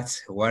to that,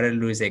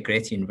 Waterloo is a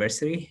great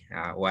university.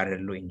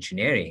 Waterloo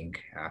Engineering,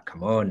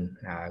 come on,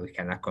 we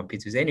cannot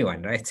compete with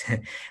anyone, right?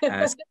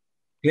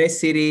 Great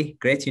city,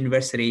 great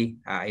university.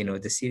 You know,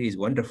 the city is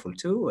wonderful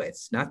too.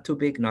 It's not too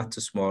big, not too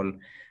small.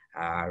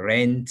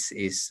 Rent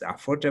is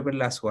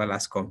affordable as well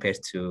as compared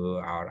to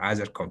our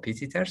other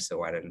competitors. So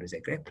Waterloo is a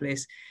great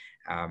place.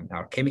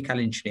 Our chemical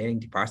engineering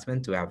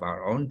department, we have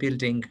our own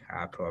building.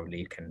 Probably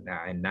you can,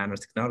 in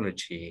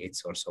nanotechnology,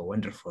 it's also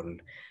wonderful.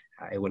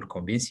 It will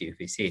convince you if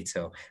you see it.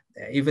 So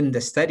even the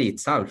study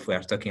itself, we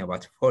are talking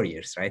about 4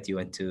 years, right? You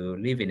want to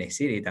live in a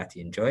city that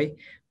you enjoy.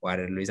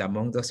 Waterloo is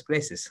among those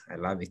places. I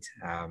love it.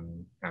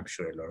 I'm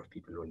sure a lot of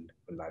people will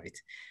love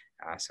it.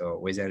 So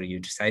whether you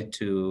decide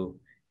to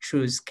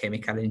choose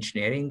chemical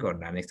engineering or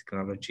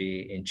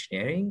nanotechnology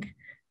engineering,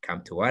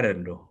 come to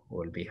Waterloo.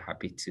 We'll be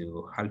happy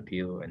to help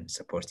you and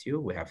support you.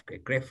 We have a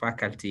great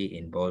faculty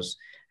in both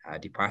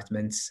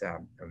departments.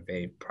 I'm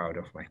very proud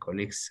of my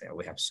colleagues.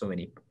 We have so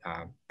many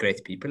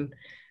great people.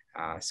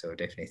 So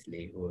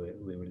definitely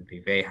we will be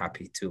very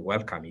happy to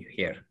welcome you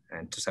here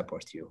and to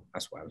support you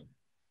as well.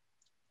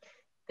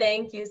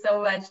 Thank you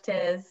so much,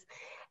 Tiz.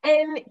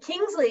 And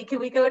Kingsley, can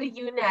we go to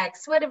you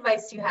next? What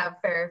advice do you have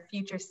for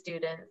future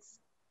students?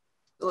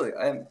 Look,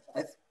 I'm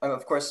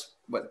of course,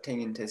 what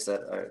Ting and Tiz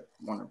said,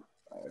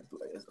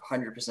 is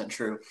 100%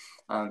 true.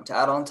 To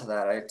add on to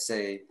that, I'd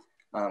say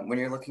when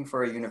you're looking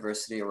for a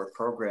university or a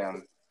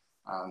program,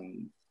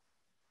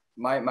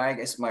 I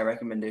guess my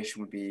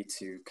recommendation would be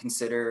to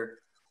consider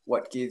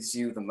what gives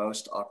you the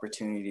most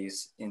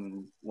opportunities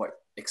in what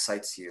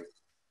excites you.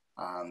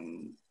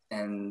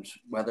 And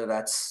whether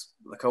that's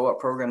the co-op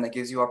program that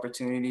gives you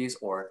opportunities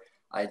or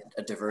a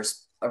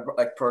diverse,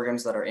 like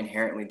programs that are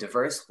inherently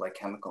diverse, like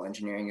chemical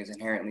engineering is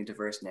inherently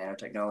diverse,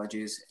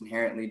 nanotechnology is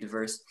inherently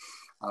diverse,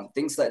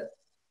 things that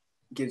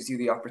gives you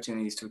the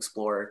opportunities to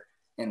explore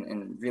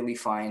and really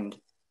find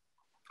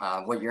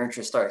what your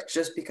interests are.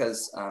 Just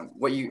because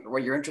what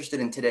you're interested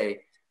in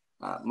today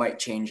might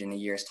change in a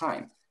year's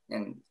time.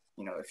 And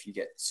you know, if you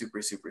get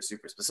super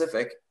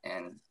specific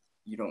and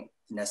you don't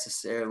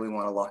necessarily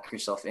want to lock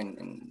yourself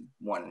in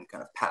one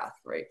kind of path,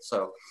 right?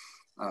 So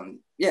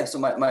yeah, so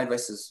my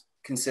advice is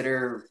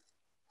consider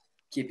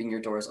keeping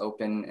your doors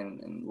open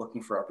and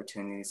looking for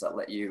opportunities that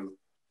let you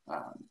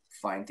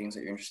find things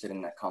that you're interested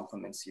in that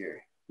complements your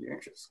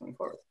interests going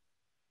forward.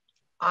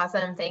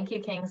 Awesome, thank you,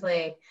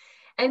 Kingsley.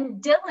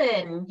 And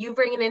Dylan, you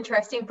bring an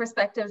interesting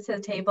perspective to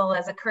the table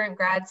as a current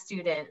grad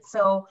student.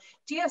 So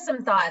do you have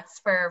some thoughts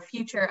for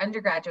future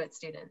undergraduate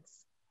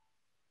students?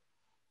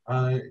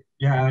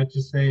 Yeah, I'd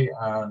just say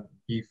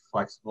be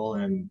flexible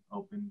and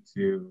open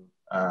to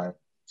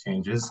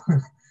changes.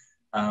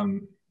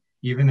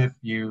 Even if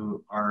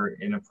you are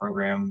in a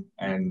program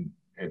and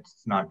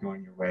it's not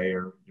going your way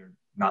or you're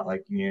not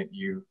liking it,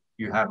 you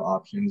have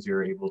options.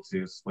 You're able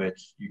to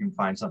switch. You can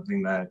find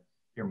something that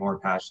you're more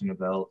passionate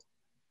about.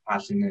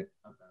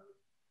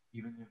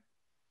 Even if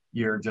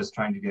you're just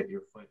trying to get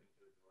your foot into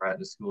the door at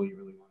the school you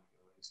really want to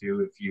go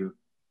into. If you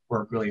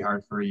work really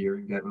hard for a year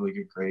and get really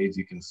good grades,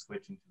 you can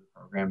switch into the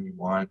program you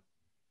want.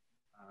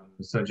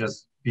 So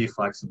just be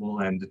flexible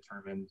and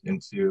determined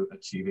into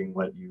achieving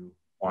what you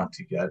want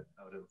to get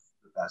out of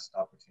the best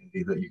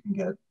opportunity that you can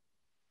get.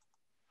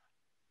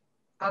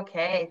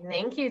 Okay,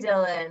 thank you,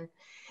 Dylan.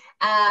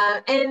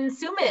 And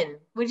Suman,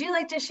 would you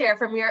like to share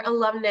from your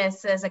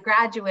alumnus as a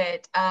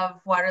graduate of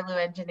Waterloo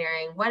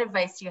Engineering, what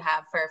advice do you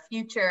have for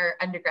future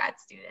undergrad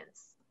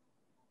students?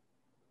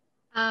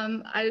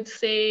 I would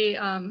say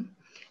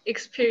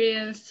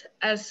experience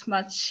as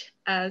much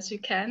as you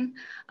can.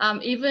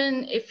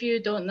 Even if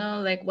you don't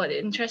know like what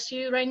interests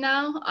you right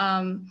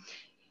now,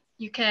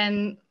 you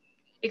can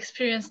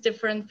experience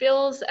different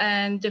fields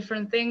and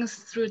different things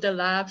through the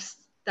labs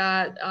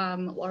that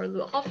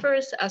Waterloo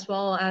offers, as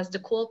well as the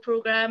core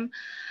program.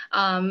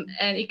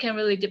 And it can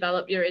really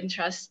develop your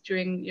interest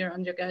during your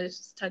undergraduate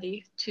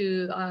study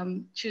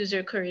to choose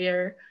your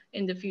career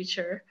in the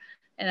future.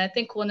 And I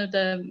think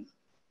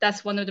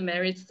that's one of the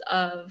merits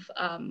of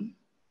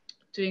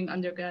doing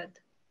undergrad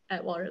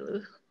at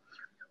Waterloo.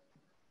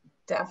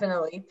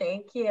 Definitely,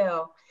 thank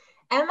you.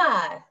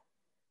 Emma.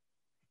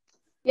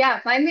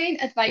 Yeah, my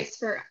main advice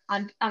for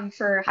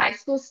high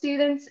school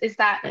students is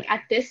that like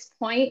at this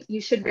point, you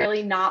should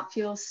really not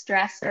feel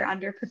stressed or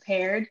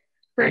underprepared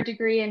for a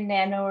degree in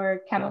nano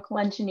or chemical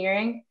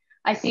engineering.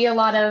 I see a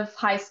lot of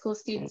high school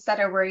students that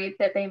are worried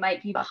that they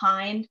might be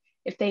behind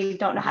if they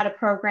don't know how to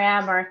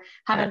program or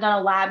haven't done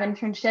a lab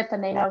internship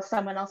and they know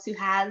someone else who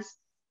has.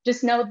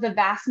 Just know the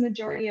vast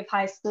majority of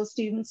high school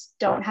students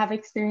don't have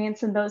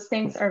experience in those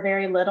things or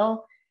very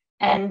little.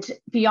 And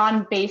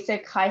beyond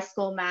basic high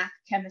school math,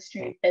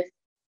 chemistry, and physics,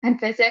 and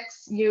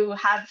physics, you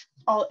have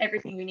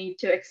everything you need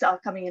to excel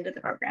coming into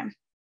the program.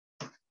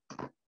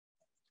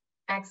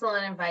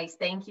 Excellent advice.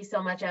 Thank you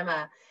so much,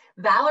 Emma.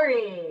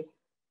 Valerie.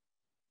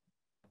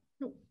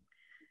 So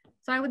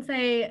I would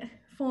say,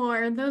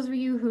 for those of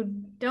you who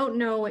don't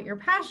know what your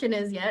passion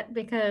is yet,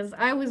 because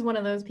I was one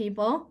of those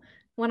people,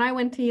 when I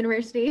went to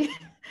university,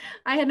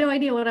 I had no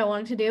idea what I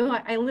wanted to do.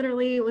 I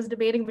literally was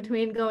debating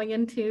between going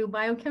into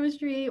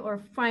biochemistry or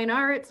fine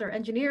arts or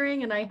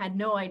engineering, and I had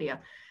no idea.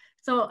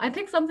 So I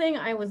picked something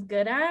I was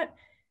good at,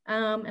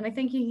 and I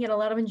think you can get a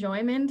lot of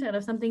enjoyment out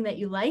of something that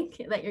you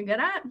like, that you're good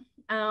at.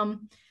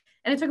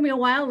 And it took me a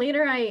while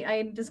later,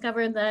 I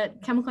discovered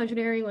that chemical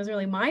engineering was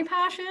really my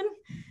passion.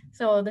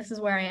 So this is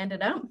where I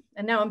ended up.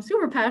 And now I'm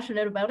super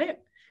passionate about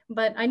it.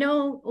 But I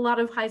know a lot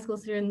of high school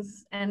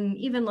students and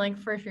even like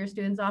first year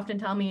students often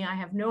tell me I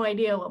have no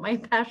idea what my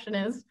passion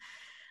is.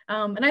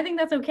 And I think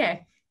that's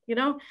okay, you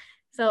know?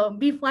 So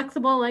be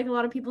flexible, like a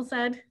lot of people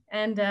said,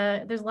 and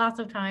there's lots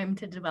of time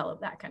to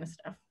develop that kind of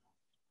stuff.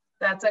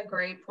 That's a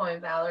great point,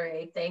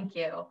 Valerie. Thank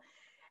you.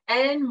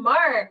 And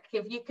Mark,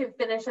 if you could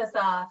finish us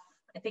off.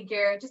 I think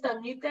you're just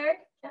on mute there.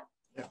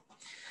 Yeah.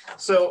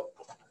 So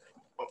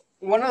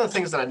one of the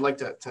things that I'd like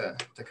to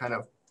kind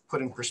of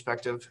put in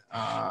perspective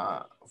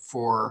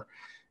for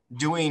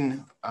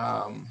doing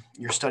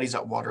your studies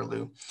at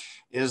Waterloo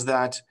is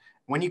that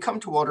when you come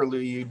to Waterloo,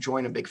 you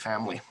join a big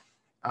family.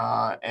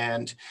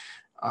 And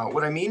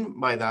what I mean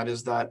by that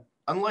is that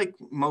unlike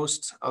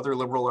most other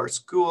liberal arts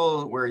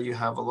schools where you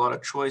have a lot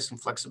of choice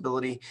and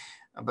flexibility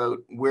about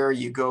where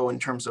you go in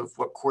terms of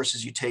what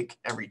courses you take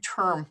every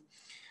term,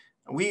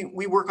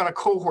 we work on a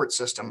cohort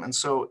system. And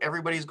so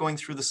everybody's going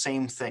through the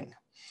same thing.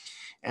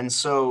 And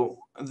so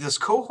this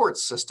cohort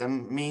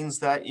system means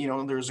that, you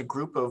know, there's a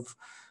group of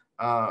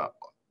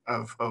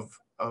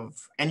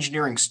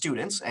engineering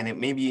students, and it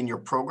may be in your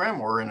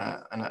program or in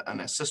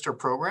a sister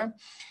program.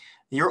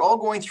 You're all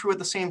going through at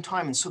the same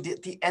time. And so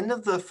at the end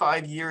of the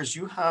 5 years,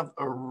 you have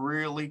a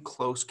really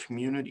close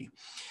community.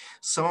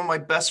 Some of my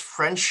best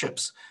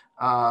friendships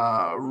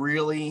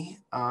really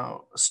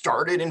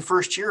started in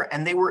first year,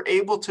 and they were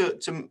able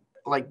to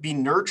like be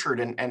nurtured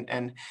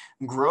and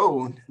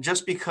grow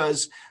just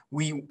because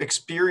we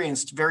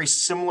experienced very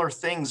similar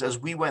things as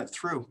we went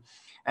through.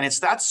 And it's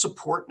that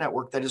support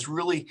network that is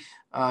really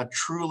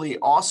truly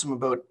awesome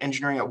about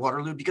engineering at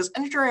Waterloo, because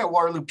engineering at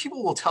Waterloo,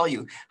 people will tell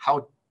you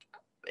how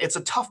it's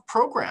a tough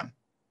program.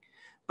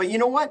 But you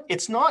know what?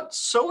 It's not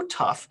so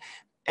tough.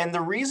 And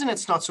the reason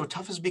it's not so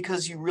tough is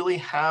because you really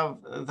have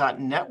that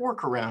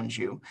network around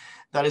you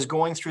that is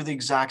going through the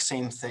exact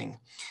same thing.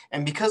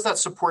 And because that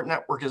support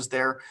network is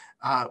there,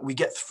 we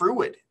get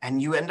through it,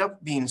 and you end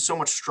up being so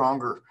much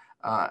stronger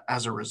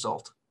as a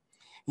result.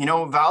 You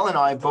know, Val and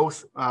I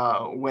both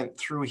went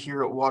through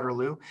here at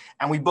Waterloo,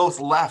 and we both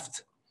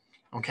left.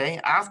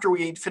 Okay, after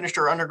we finished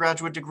our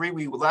undergraduate degree,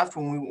 we left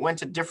when we went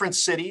to different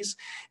cities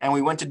and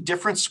we went to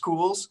different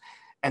schools.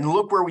 And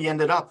look where we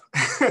ended up,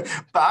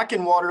 back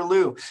in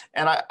Waterloo.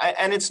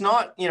 And it's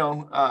not, you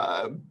know,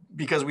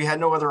 because we had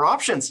no other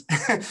options.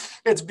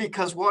 It's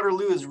because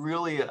Waterloo is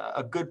really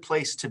a good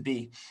place to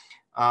be.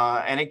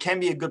 And it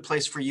can be a good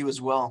place for you as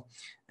well.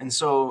 And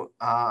so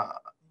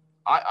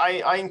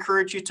I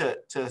encourage you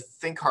to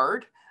think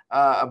hard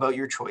about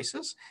your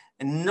choices.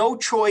 And no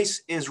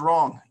choice is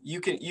wrong.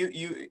 You can,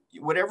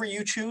 whatever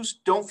you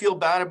choose, don't feel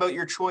bad about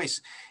your choice.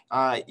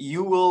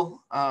 You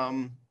will,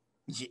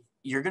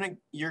 you're gonna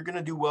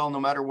do well no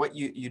matter what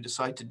you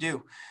decide to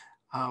do.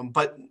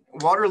 But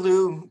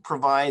Waterloo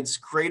provides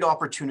great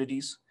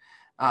opportunities,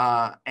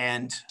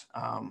 and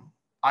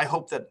I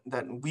hope that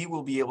we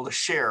will be able to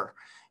share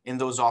in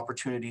those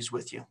opportunities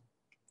with you.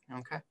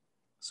 Okay,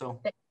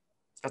 so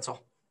that's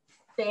all.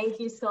 Thank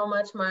you so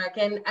much, Mark.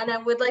 And I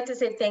would like to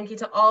say thank you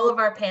to all of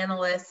our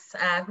panelists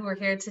who are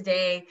here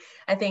today.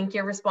 I think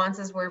your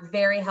responses were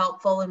very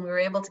helpful, and we were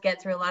able to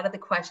get through a lot of the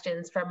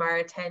questions from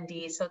our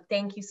attendees. So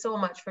thank you so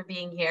much for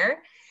being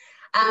here.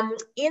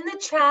 In the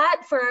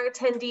chat for our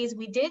attendees,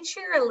 we did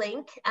share a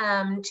link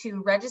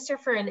to register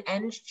for an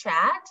Eng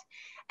chat.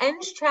 Eng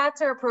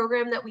chats are a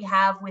program that we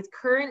have with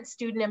current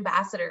student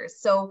ambassadors.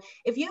 So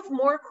if you have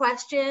more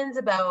questions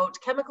about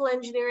chemical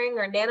engineering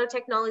or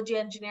nanotechnology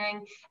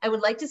engineering and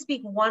would like to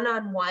speak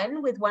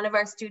one-on-one with one of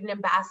our student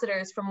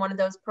ambassadors from one of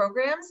those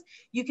programs,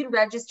 you can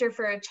register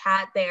for a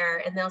chat there,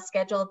 and they'll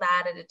schedule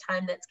that at a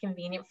time that's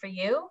convenient for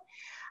you.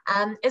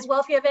 As well,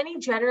 if you have any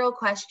general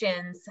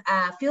questions,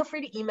 feel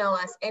free to email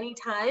us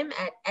anytime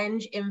at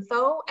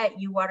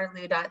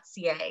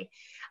enginfo@uwaterloo.ca.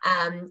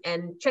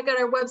 And check out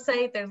our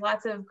website. There's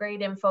lots of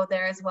great info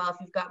there as well if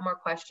you've got more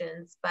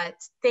questions. But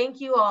thank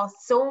you all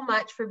so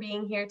much for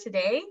being here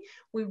today.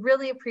 We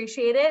really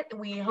appreciate it.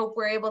 We hope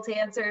we're able to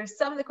answer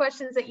some of the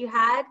questions that you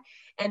had.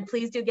 And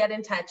please do get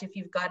in touch if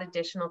you've got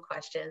additional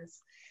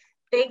questions.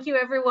 Thank you,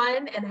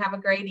 everyone, and have a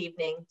great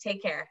evening.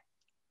 Take care.